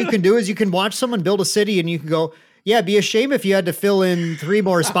other thing you can do is you can watch someone build a city, and you can go, yeah, it'd be a shame if you had to fill in 3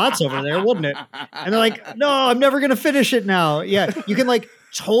 more spots over there, wouldn't it? And they're like, no, I'm never going to finish it now. Yeah, you can like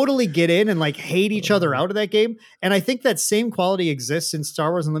totally get in and like hate each other out of that game. And I think that same quality exists in Star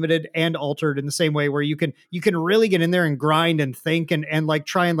Wars Unlimited and Altered in the same way, where you can really get in there and grind and think and like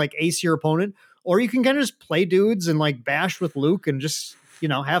try and like ace your opponent, or you can kind of just play dudes and like bash with Luke and just,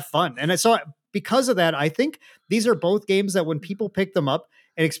 have fun. And so because of that, I think these are both games that when people pick them up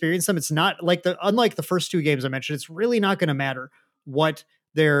and experience them, it's not like unlike the first 2 games I mentioned, it's really not going to matter what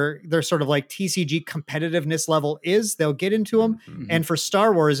their sort of like TCG competitiveness level is, they'll get into them. And for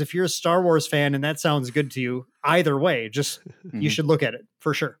Star Wars, if you're a Star Wars fan and that sounds good to you, either way, just you should look at it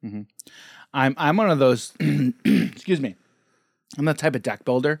for sure. I'm one of those. Excuse me. I'm the type of deck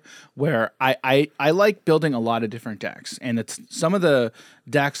builder where I like building a lot of different decks, and it's some of the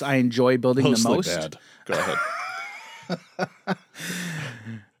decks I enjoy building Mostly the most. bad. Go ahead.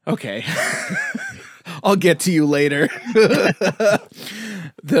 Okay. I'll get to you later.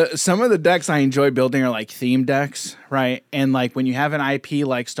 Some of the decks I enjoy building are like theme decks, right? And like when you have an IP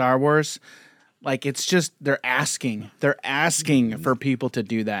like Star Wars, like it's just they're asking for people to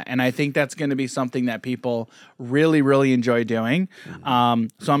do that, and I think that's going to be something that people really enjoy doing.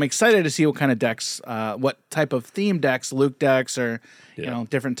 So I'm excited to see what kind of decks, what type of theme decks, Luke decks, or you know,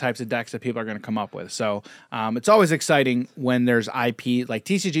 different types of decks that people are going to come up with. So it's always exciting when there's IP like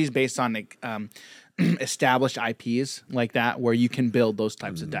TCGs based on established IPs like that, where you can build those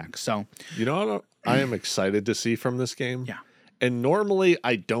types of decks. So You know what I am excited to see from this game? Yeah. And normally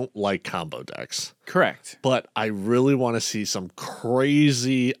I don't like combo decks, correct. but I really want to see some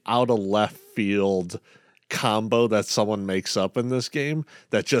crazy out of left field combo that someone makes up in this game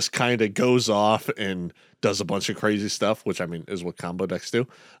that just kind of goes off and does a bunch of crazy stuff, which I mean is what combo decks do.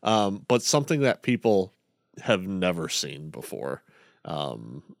 But something that people have never seen before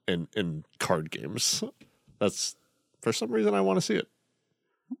in card games. That's for some reason I want to see it.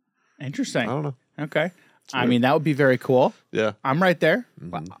 Interesting. I don't know. Okay. I mean, that would be very cool. Yeah. I'm right there.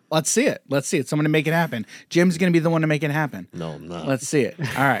 Let's see it. Someone to make it happen. Jim's going to be the one to make it happen. No, I'm not. Let's see it.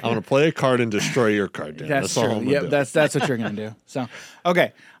 All right. I'm going to play a card and destroy your card. Dan. That's all true. I'm gonna Yeah, do. that's what you're going to do. So,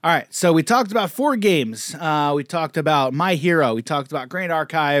 okay. All right. So we talked about 4 games. We talked about My Hero. We talked about Grand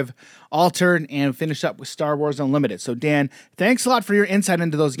Archive, Altered, and finished up with Star Wars Unlimited. So, Dan, thanks a lot for your insight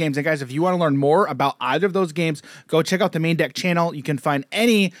into those games. And guys, if you want to learn more about either of those games, go check out the MainDeck channel. You can find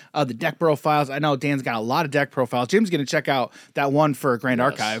any of the deck profiles. I know Dan's got a lot of deck profiles. Jim's going to check out that one for Grand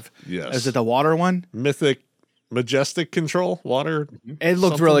Archive. Yes. Is it the water one? Mythic Majestic Control water. It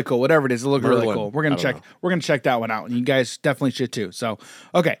looked really cool. Whatever it is, it looked really Merlin. cool. We're gonna I don't check. We're gonna check that one out, and you guys definitely should too. So,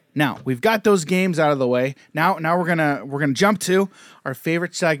 okay, now we've got those games out of the way. Now we're gonna jump to our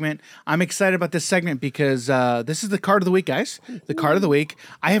favorite segment. I'm excited about this segment because this is the card of the week, guys. The card of the week.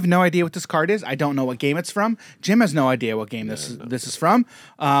 I have no idea what this card is. I don't know what game it's from. Jim has no idea what game this is from.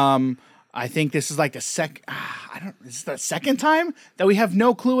 I think this is like This is the second time that we have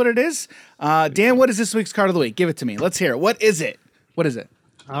no clue what it is. Dan, what is this week's card of the week? Give it to me. Let's hear it. What is it? What is it?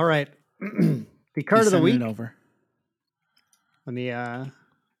 All right. The card of the week. It over. Let me,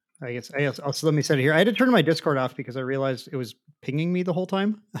 also let me set it here. I had to turn my Discord off because I realized it was pinging me the whole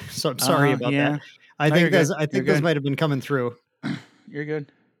time. So I'm sorry about that. I think this might have been coming through. You're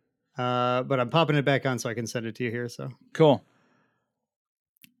good. But I'm popping it back on so I can send it to you here. So Cool.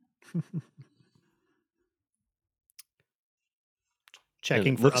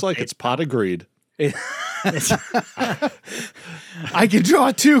 checking. For Looks like it's pot of greed. I can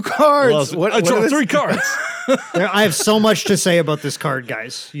draw 2 cards. I draw 3 cards. I have so much to say about this card,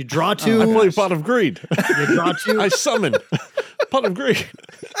 guys. You draw 2. I play pot of greed. You draw 2. I summon pot of greed.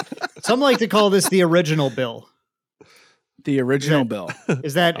 Some like to call this the original bill. The original bill.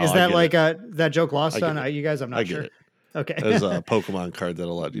 Is that like that joke lost on it. you guys? I'm not I get sure. it. Okay. There's a Pokemon card that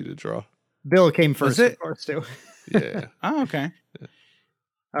allowed you to draw. Bill came first, it? of course, too. Yeah. Oh, okay.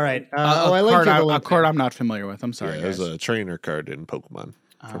 All right. I like a card I'm not familiar with. I'm sorry. Yeah, there's a trainer card in Pokemon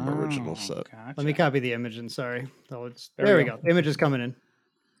from original set. Gotcha. Let me copy the image and sorry. There we go. The image is coming in.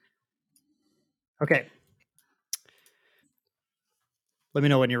 Okay. Let me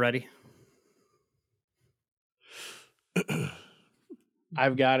know when you're ready.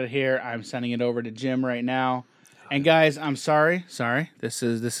 I've got it here. I'm sending it over to Jim right now. And guys, I'm sorry. This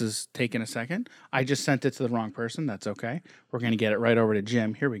is taking a second. I just sent it to the wrong person. That's okay. We're gonna get it right over to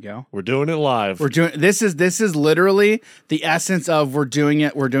Jim. Here we go. We're doing it live. This is literally the essence of we're doing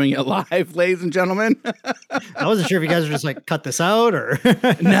it live, ladies and gentlemen. I wasn't sure if you guys were just like cut this out or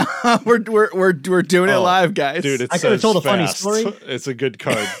No, we're doing it live, guys. Dude, I could have told a funny story. It's a good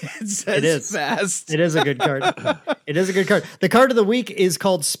card. It is fast. It is a good card. It is a good card. The card of the week is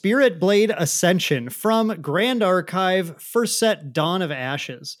called Spirit Blade Ascension from Grand Archive, first set Dawn of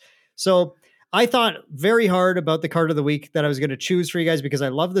Ashes. So I thought very hard about the card of the week that I was going to choose for you guys because I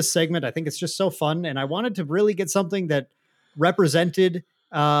love this segment. I think it's just so fun. And I wanted to really get something that represented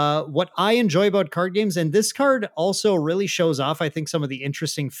what I enjoy about card games. And this card also really shows off, I think, some of the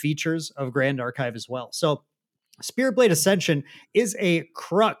interesting features of Grand Archive as well. So Spirit Blade Ascension is a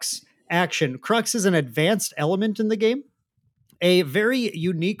Crux action. Crux is an advanced element in the game. A very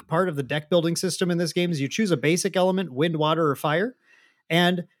unique part of the deck building system in this game is you choose a basic element, wind, water, or fire.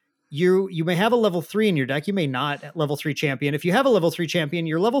 And you may have a level 3 in your deck. You may not at level 3 champion. If you have a level 3 champion,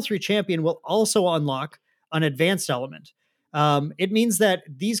 your level 3 champion will also unlock an advanced element. It means that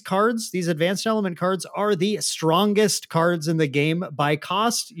these cards, these advanced element cards, are the strongest cards in the game by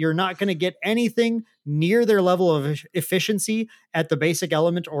cost. You're not going to get anything near their level of efficiency at the basic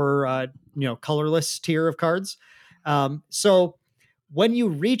element or colorless tier of cards. So when you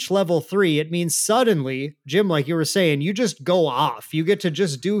reach level 3, it means suddenly, Jim, like you were saying, you just go off. You get to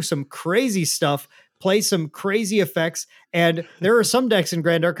just do some crazy stuff, play some crazy effects. And there are some decks in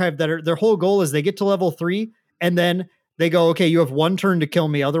Grand Archive that their whole goal is they get to level 3 and then they go, okay, you have 1 turn to kill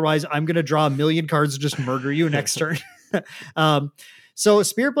me. Otherwise, I'm going to draw 1,000,000 cards and just murder you next turn. So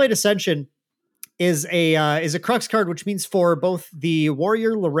Spiritblade Ascension is a crux card, which means for both the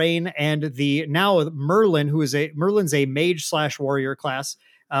warrior Lorraine and the now Merlin, Merlin's a mage / warrior class.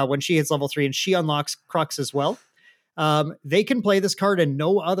 When she hits level 3 and she unlocks crux as well, they can play this card and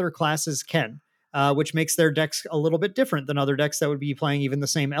no other classes can, which makes their decks a little bit different than other decks that would be playing even the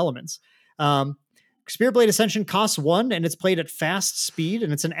same elements. Spiritblade Ascension costs 1 and it's played at fast speed,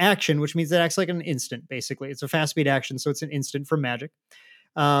 and it's an action, which means it acts like an instant. Basically, it's a fast speed action, so it's an instant from Magic.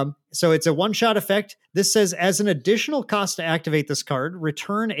 So it's a one-shot effect. This says, as an additional cost to activate this card,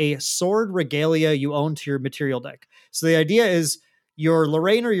 return a sword regalia you own to your material deck. So the idea is your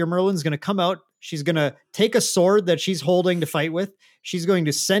Lorraine or your Merlin's going to come out. She's going to take a sword that she's holding to fight with. She's going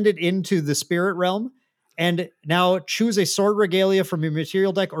to send it into the spirit realm and now choose a sword regalia from your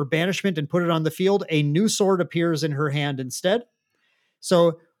material deck or banishment and put it on the field. A new sword appears in her hand instead.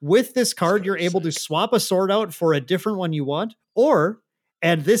 So with this card, you're able to swap a sword out for a different one you want, or,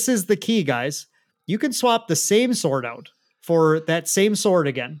 and this is the key, guys, you can swap the same sword out for that same sword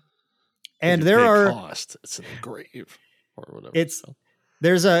again. And there are cost. It's an engrave or whatever.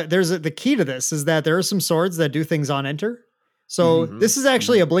 The key to this is that there are some swords that do things on enter. So this is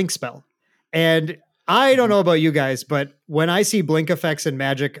actually a blink spell. And I don't know about you guys, but when I see blink effects in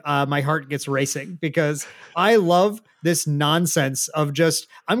Magic, my heart gets racing because I love this nonsense of just,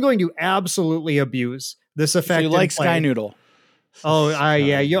 I'm going to absolutely abuse this effect. So you like Sky Noodle. Oh,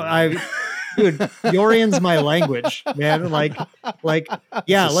 yeah. Dude, Yorian's my language, man.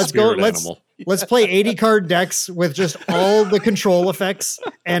 Yeah, let's go. Let's play 80 card decks with just all the control effects,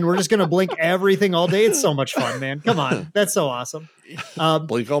 and we're just going to blink everything all day. It's so much fun, man. Come on. That's so awesome.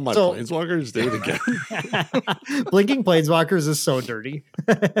 Blink all my planeswalkers, do it again. Blinking planeswalkers is so dirty.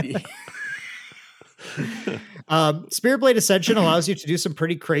 Spiritblade Ascension allows you to do some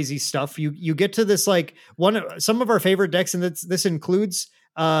pretty crazy stuff. You get to this some of our favorite decks, and this includes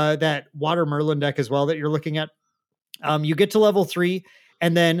that Water Merlin deck as well that you're looking at. You get to level 3,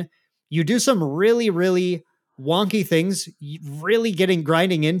 and then you do some really, really wonky things, really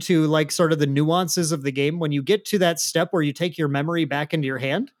grinding into sort of the nuances of the game. When you get to that step where you take your memory back into your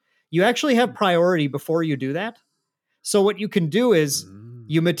hand, you actually have priority before you do that. So what you can do is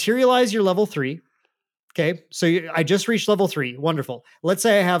you materialize your level 3. Okay, so I just reached level 3. Wonderful. Let's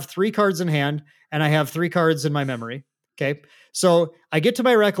say I have 3 cards in hand and I have 3 cards in my memory. Okay, so I get to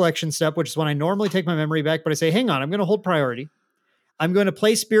my recollection step, which is when I normally take my memory back, but I say, hang on, I'm going to hold priority. I'm going to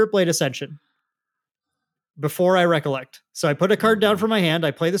play Spiritblade Ascension before I recollect. So I put a card down from my hand.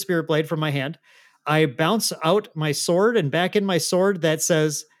 I play the Spiritblade from my hand. I bounce out my sword and back in my sword that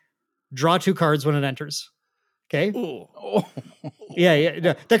says, draw 2 cards when it enters. Okay. Oh.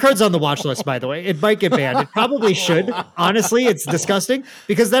 Yeah. That card's on the watch list, by the way. It might get banned. It probably should. Honestly, it's disgusting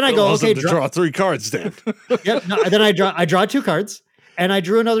because then I go, okay, draw 3 cards then. Yep. No, then I draw 2 cards and I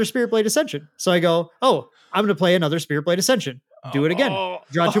drew another Spiritblade Ascension. So I go, oh, I'm going to play another Spiritblade Ascension. Do it again.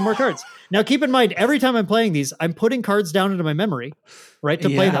 Draw 2 more cards. Now, keep in mind, every time I'm playing these, I'm putting cards down into my memory, right, to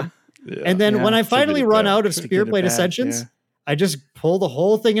play them. Yeah. And then when I finally run out of Spiritblade Ascensions, I just pull the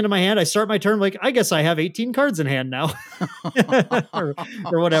whole thing into my hand. I start my turn I guess I have 18 cards in hand now, or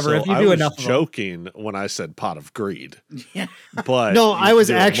whatever. So if you do enough, joking when I said Pot of Greed. Yeah, but no, I was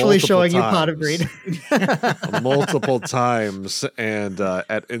actually showing you Pot of Greed multiple times and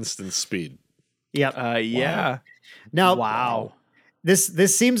at instant speed. Yep. Yeah. Now, wow.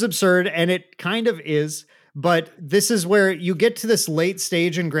 This seems absurd, and it kind of is. But this is where you get to this late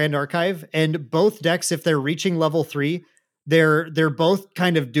stage in Grand Archive, and both decks, if they're reaching level 3. They're both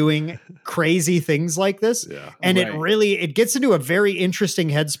kind of doing crazy things like this. Yeah, and it gets into a very interesting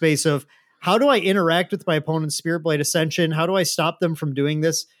headspace of how do I interact with my opponent's Spiritblade Ascension? How do I stop them from doing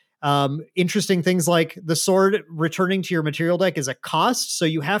this? Interesting things like the sword returning to your material deck is a cost. So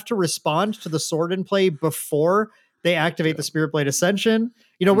you have to respond to the sword in play before they activate the Spiritblade Ascension.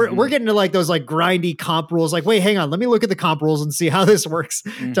 You know, we're getting to those grindy comp rules. Wait, hang on. Let me look at the comp rules and see how this works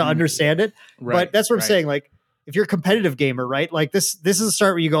to understand it. Right, but that's what I'm saying. if you're a competitive gamer, right? Like this is a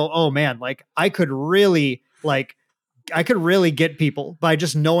start where you go, oh man, like I could really get people by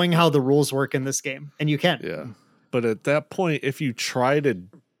just knowing how the rules work in this game. And you can. Yeah. But at that point, if you try to,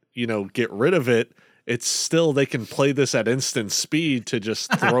 get rid of it, it's still, they can play this at instant speed to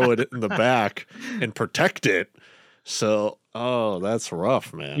just throw it in the back and protect it. So, that's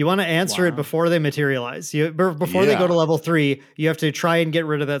rough, man. You want to answer it before they materialize. Before they go to level 3, you have to try and get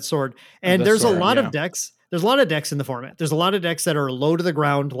rid of that sword. And there's a lot of decks. There's a lot of decks in the format. There's a lot of decks that are low to the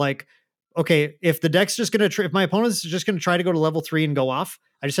ground. Like, okay, if the deck's just going to, if my opponent's just going to try to go to level 3 and go off,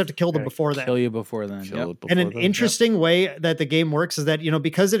 I just have to kill them before that. Kill you before then. And an interesting way that the game works is that,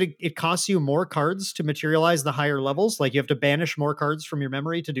 because it costs you more cards to materialize the higher levels, like you have to banish more cards from your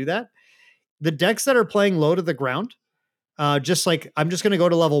memory to do that. The decks that are playing low to the ground, just like, I'm just going to go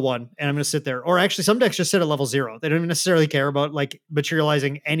to level 1 and I'm going to sit there. Or actually, some decks just sit at level 0. They don't even necessarily care about like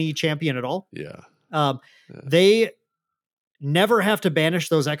materializing any champion at all. Yeah. They never have to banish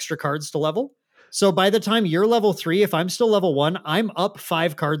those extra cards to level. So by the time you're level 3, if I'm still level 1, I'm up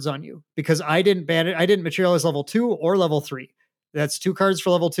 5 cards on you because I didn't materialize level 2 or level 3. That's 2 cards for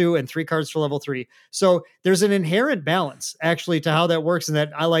level 2 and 3 cards for level 3. So there's an inherent balance actually to how that works. And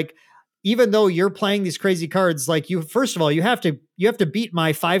that I like, even though you're playing these crazy cards, like first of all, you have to beat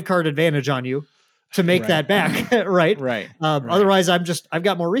my 5 card advantage on you to make that back. Right. Right. Otherwise I've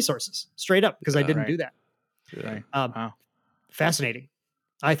got more resources straight up because I didn't do that. Yeah. Wow. Fascinating,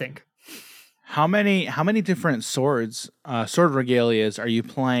 I think. How many different sword regalias are you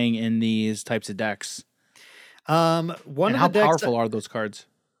playing in these types of decks? How powerful are those cards?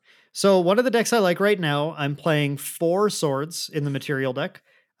 So one of the decks I like right now, I'm playing 4 swords in the material deck.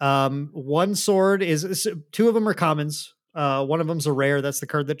 One sword is 2 of them are commons. One of them's a rare. That's the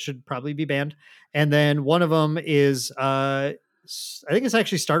card that should probably be banned. And then one of them is I think it's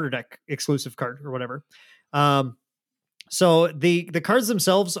actually starter deck exclusive card or whatever. So the cards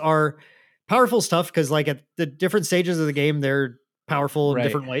themselves are powerful stuff because like at the different stages of the game, they're powerful in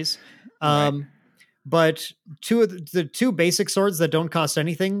different ways. But 2 of the 2 basic swords that don't cost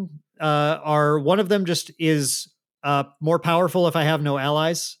anything are, one of them just is more powerful if I have no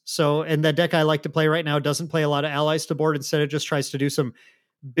allies. So, and the deck I like to play right now doesn't play a lot of allies to board. Instead, it just tries to do some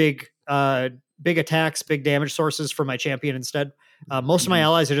big attacks, big damage sources for my champion instead. Most of my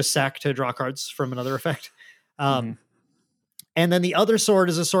allies are just sack to draw cards from another effect. And then the other sword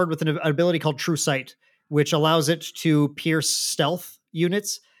is a sword with an ability called True Sight, which allows it to pierce stealth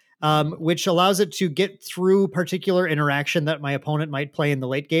units, which allows it to get through particular interaction that my opponent might play in the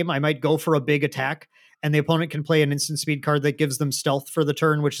late game. I might go for a big attack, and the opponent can play an instant speed card that gives them stealth for the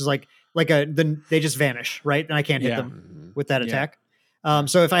turn, which is then they just vanish, right? And I can't hit them with that attack.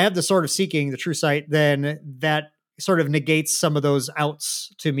 So if I have the Sword of Seeking, the True Sight, then that sort of negates some of those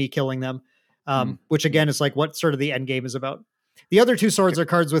outs to me killing them, which again is like what sort of the end game is about. The other 2 swords are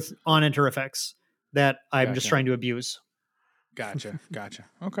cards with on-enter effects that I'm just trying to abuse. Gotcha.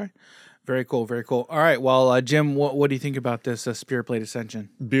 Okay. Very cool. Very cool. All right. Well, Jim, what do you think about this Spirit Blade Ascension?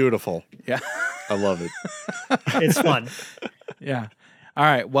 Beautiful. Yeah. I love it. It's fun. Yeah. All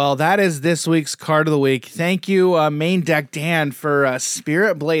right. Well, that is this week's card of the week. Thank you, MainDeck Dan, for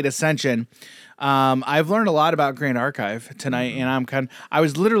Spirit Blade Ascension. I've learned a lot about Grand Archive tonight, and I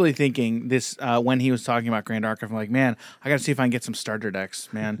was literally thinking this when he was talking about Grand Archive. I'm like, man, I got to see if I can get some starter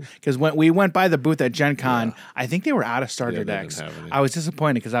decks, man. Because when we went by the booth at Gen Con, I think they were out of starter decks. I was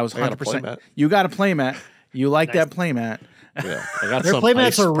disappointed because I was 100%. You got a playmat. You like that playmat. Yeah, I got Their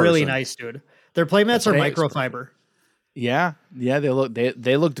playmats are really nice, dude. Their playmats are microfiber. Yeah, they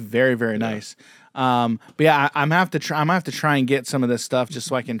looked very, very nice. But yeah, I'm gonna have to try and get some of this stuff just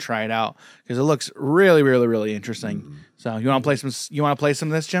so I can try it out because it looks really, really, really interesting. So you want to play some? You want to play some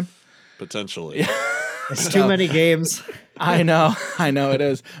of this, Jim? Potentially. It's too many games. I know it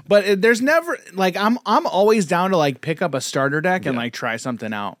is. But there's never like I'm always down to like pick up a starter deck and like try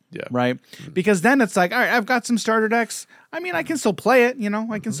something out. Yeah. Right. Because then it's like, all right, I've got some starter decks. I mean, I can still play it,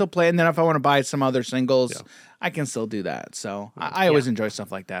 I can still play it. And then if I want to buy some other singles, I can still do that. So I always enjoy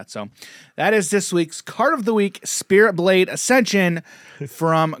stuff like that. So that is this week's card of the week, Spirit Blade Ascension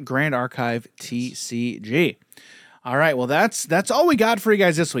from Grand Archive TCG. All right, well that's all we got for you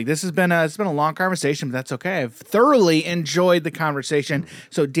guys this week. This has been it's been a long conversation, but that's okay. I've thoroughly enjoyed the conversation.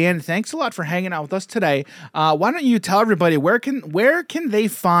 So Dan, thanks a lot for hanging out with us today. Why don't you tell everybody where can they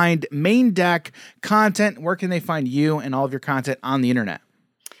find MainDeck content? Where can they find you and all of your content on the internet?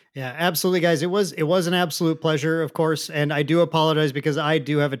 Yeah, absolutely, guys. It was an absolute pleasure, of course, and I do apologize because I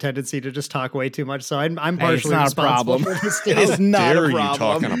do have a tendency to just talk way too much. So I'm Hey, it's partially not a responsible problem. for this. It is not Dare a you talk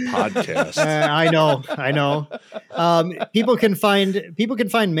problem. on a podcast? I know. People can find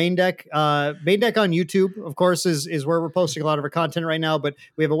MainDeck. MainDeck on YouTube, of course, is where we're posting a lot of our content right now. But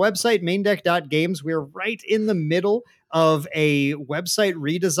we have a website, MainDeck.games. We're right in the middle of a website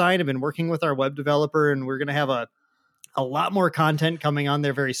redesign. I've been working with our web developer, and we're going to have a lot more content coming on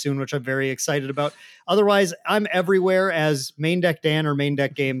there very soon, which I'm very excited about. Otherwise, I'm everywhere as MainDeck Dan or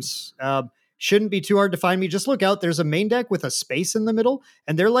MainDeck Games. Shouldn't be too hard to find me. Just look out. There's a MainDeck with a space in the middle,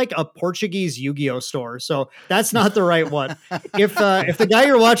 and they're like a Portuguese Yu-Gi-Oh store. So that's not the right one. If the guy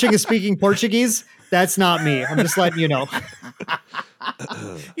you're watching is speaking Portuguese, that's not me. I'm just letting you know.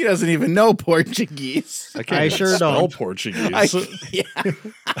 He doesn't even know Portuguese. I sure spell don't. Portuguese. Yeah,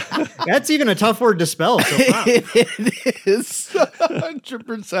 That's even a tough word to spell. So, wow. it is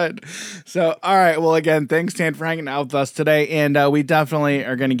 100%. So, all right. Well, again, thanks, Dan, for hanging out with us today. And we definitely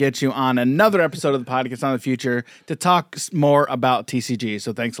are going to get you on another episode of the podcast in the future to talk more about TCG.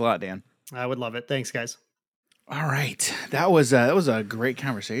 So thanks a lot, Dan. I would love it. Thanks, guys. All right. That was a great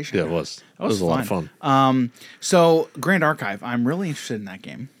conversation. Yeah, it was. That was a lot of fun. So Grand Archive, I'm really interested in that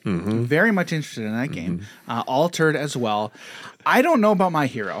game. Mm-hmm. Very much interested in that game. Altered as well. I don't know about My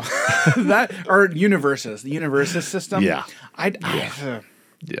Hero. That or Universes, the Universes system. Yeah.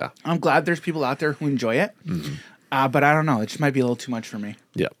 Yeah. I'm glad there's people out there who enjoy it. But I don't know. It just might be a little too much for me.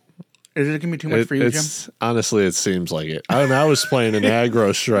 Yeah. Is it going to be too much for you, Jim? Honestly, it seems like it. I was playing an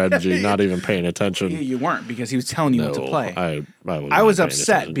aggro strategy, not even paying attention. You weren't because he was telling you what to play. I was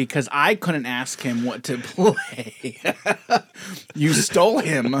upset because I couldn't ask him what to play. You stole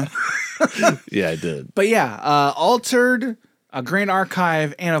him. Yeah, I did. But yeah, Altered, Grand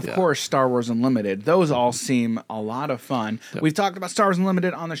Archive, and of course Star Wars Unlimited. Those all seem a lot of fun. Yep. We've talked about Star Wars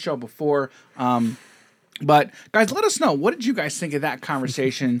Unlimited on the show before. But guys, let us know. What did you guys think of that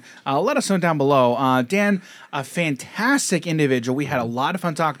conversation? Let us know down below. Dan, a fantastic individual. We had a lot of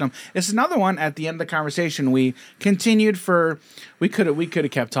fun talking to him. This is another one at the end of the conversation. We continued for. We could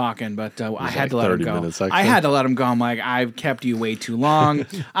have kept talking, but I had to let him go. I had to let him go. I'm like, I've kept you way too long.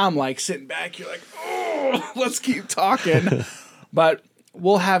 I'm like sitting back. You're like, oh, let's keep talking. But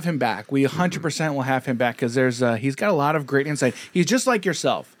we'll have him back. We 100% will have him back because he's got a lot of great insight. He's just like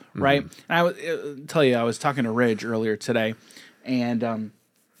yourself. Right. And I was talking to Ridge earlier today and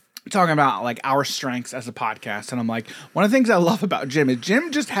talking about like our strengths as a podcast. And I'm like, one of the things I love about Jim is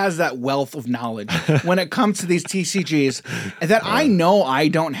Jim just has that wealth of knowledge when it comes to these TCGs that I know I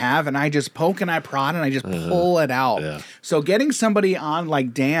don't have. And I just poke and I prod and I just pull it out. Yeah. So getting somebody on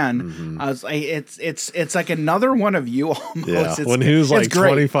like Dan, I was like, it's like another one of you almost. Yeah. It's, when he was like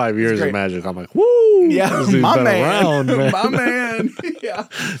 25 years of Magic, I'm like, woo! Yeah, my man. Around, man. My man. Yeah.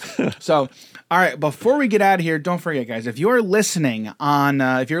 So, all right, before we get out of here, don't forget, guys, if you're listening to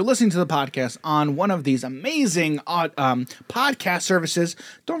the podcast on one of these amazing podcast services,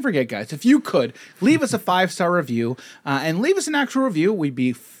 don't forget, guys, if you could leave us a 5-star review and leave us an actual review, we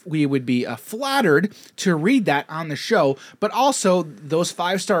would be flattered to read that on the show. But also, those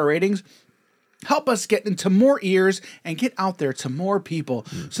 5-star ratings help us get into more ears and get out there to more people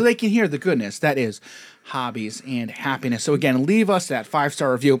so they can hear the goodness that is hobbies and happiness. So again, leave us that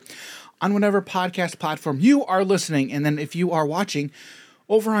 5-star review on whatever podcast platform you are listening. And then if you are watching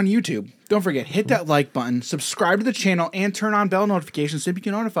over on YouTube, don't forget, hit that like button, subscribe to the channel, and turn on bell notifications so you can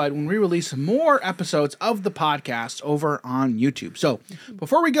get notified when we release more episodes of the podcast over on YouTube. So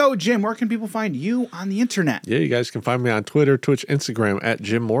before we go, Jim, where can people find you on the internet? Yeah, you guys can find me on Twitter, Twitch, Instagram at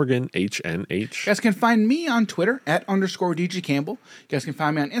Jim Morgan, HNH. You guys can find me on Twitter at _DG Campbell. You guys can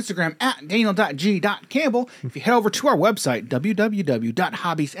find me on Instagram at Daniel.G.Campbell. If you head over to our website,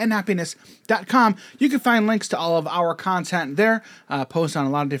 www.hobbiesandhappiness.com, you can find links to all of our content there, post on a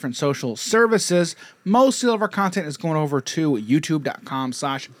lot of different social services. Most of our content is going over to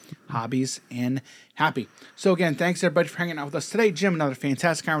youtube.com/hobbiesandhappy. So again, thanks everybody for hanging out with us today. Jim, another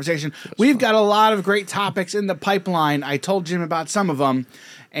fantastic conversation. We've got a lot of great topics in the pipeline. I told Jim about some of them,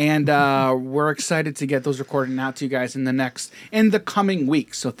 and we're excited to get those recorded out to you guys in the coming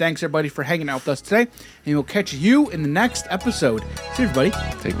weeks. So thanks everybody for hanging out with us today, and we'll catch you in the next episode. See you, everybody.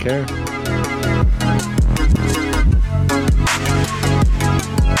 Take care.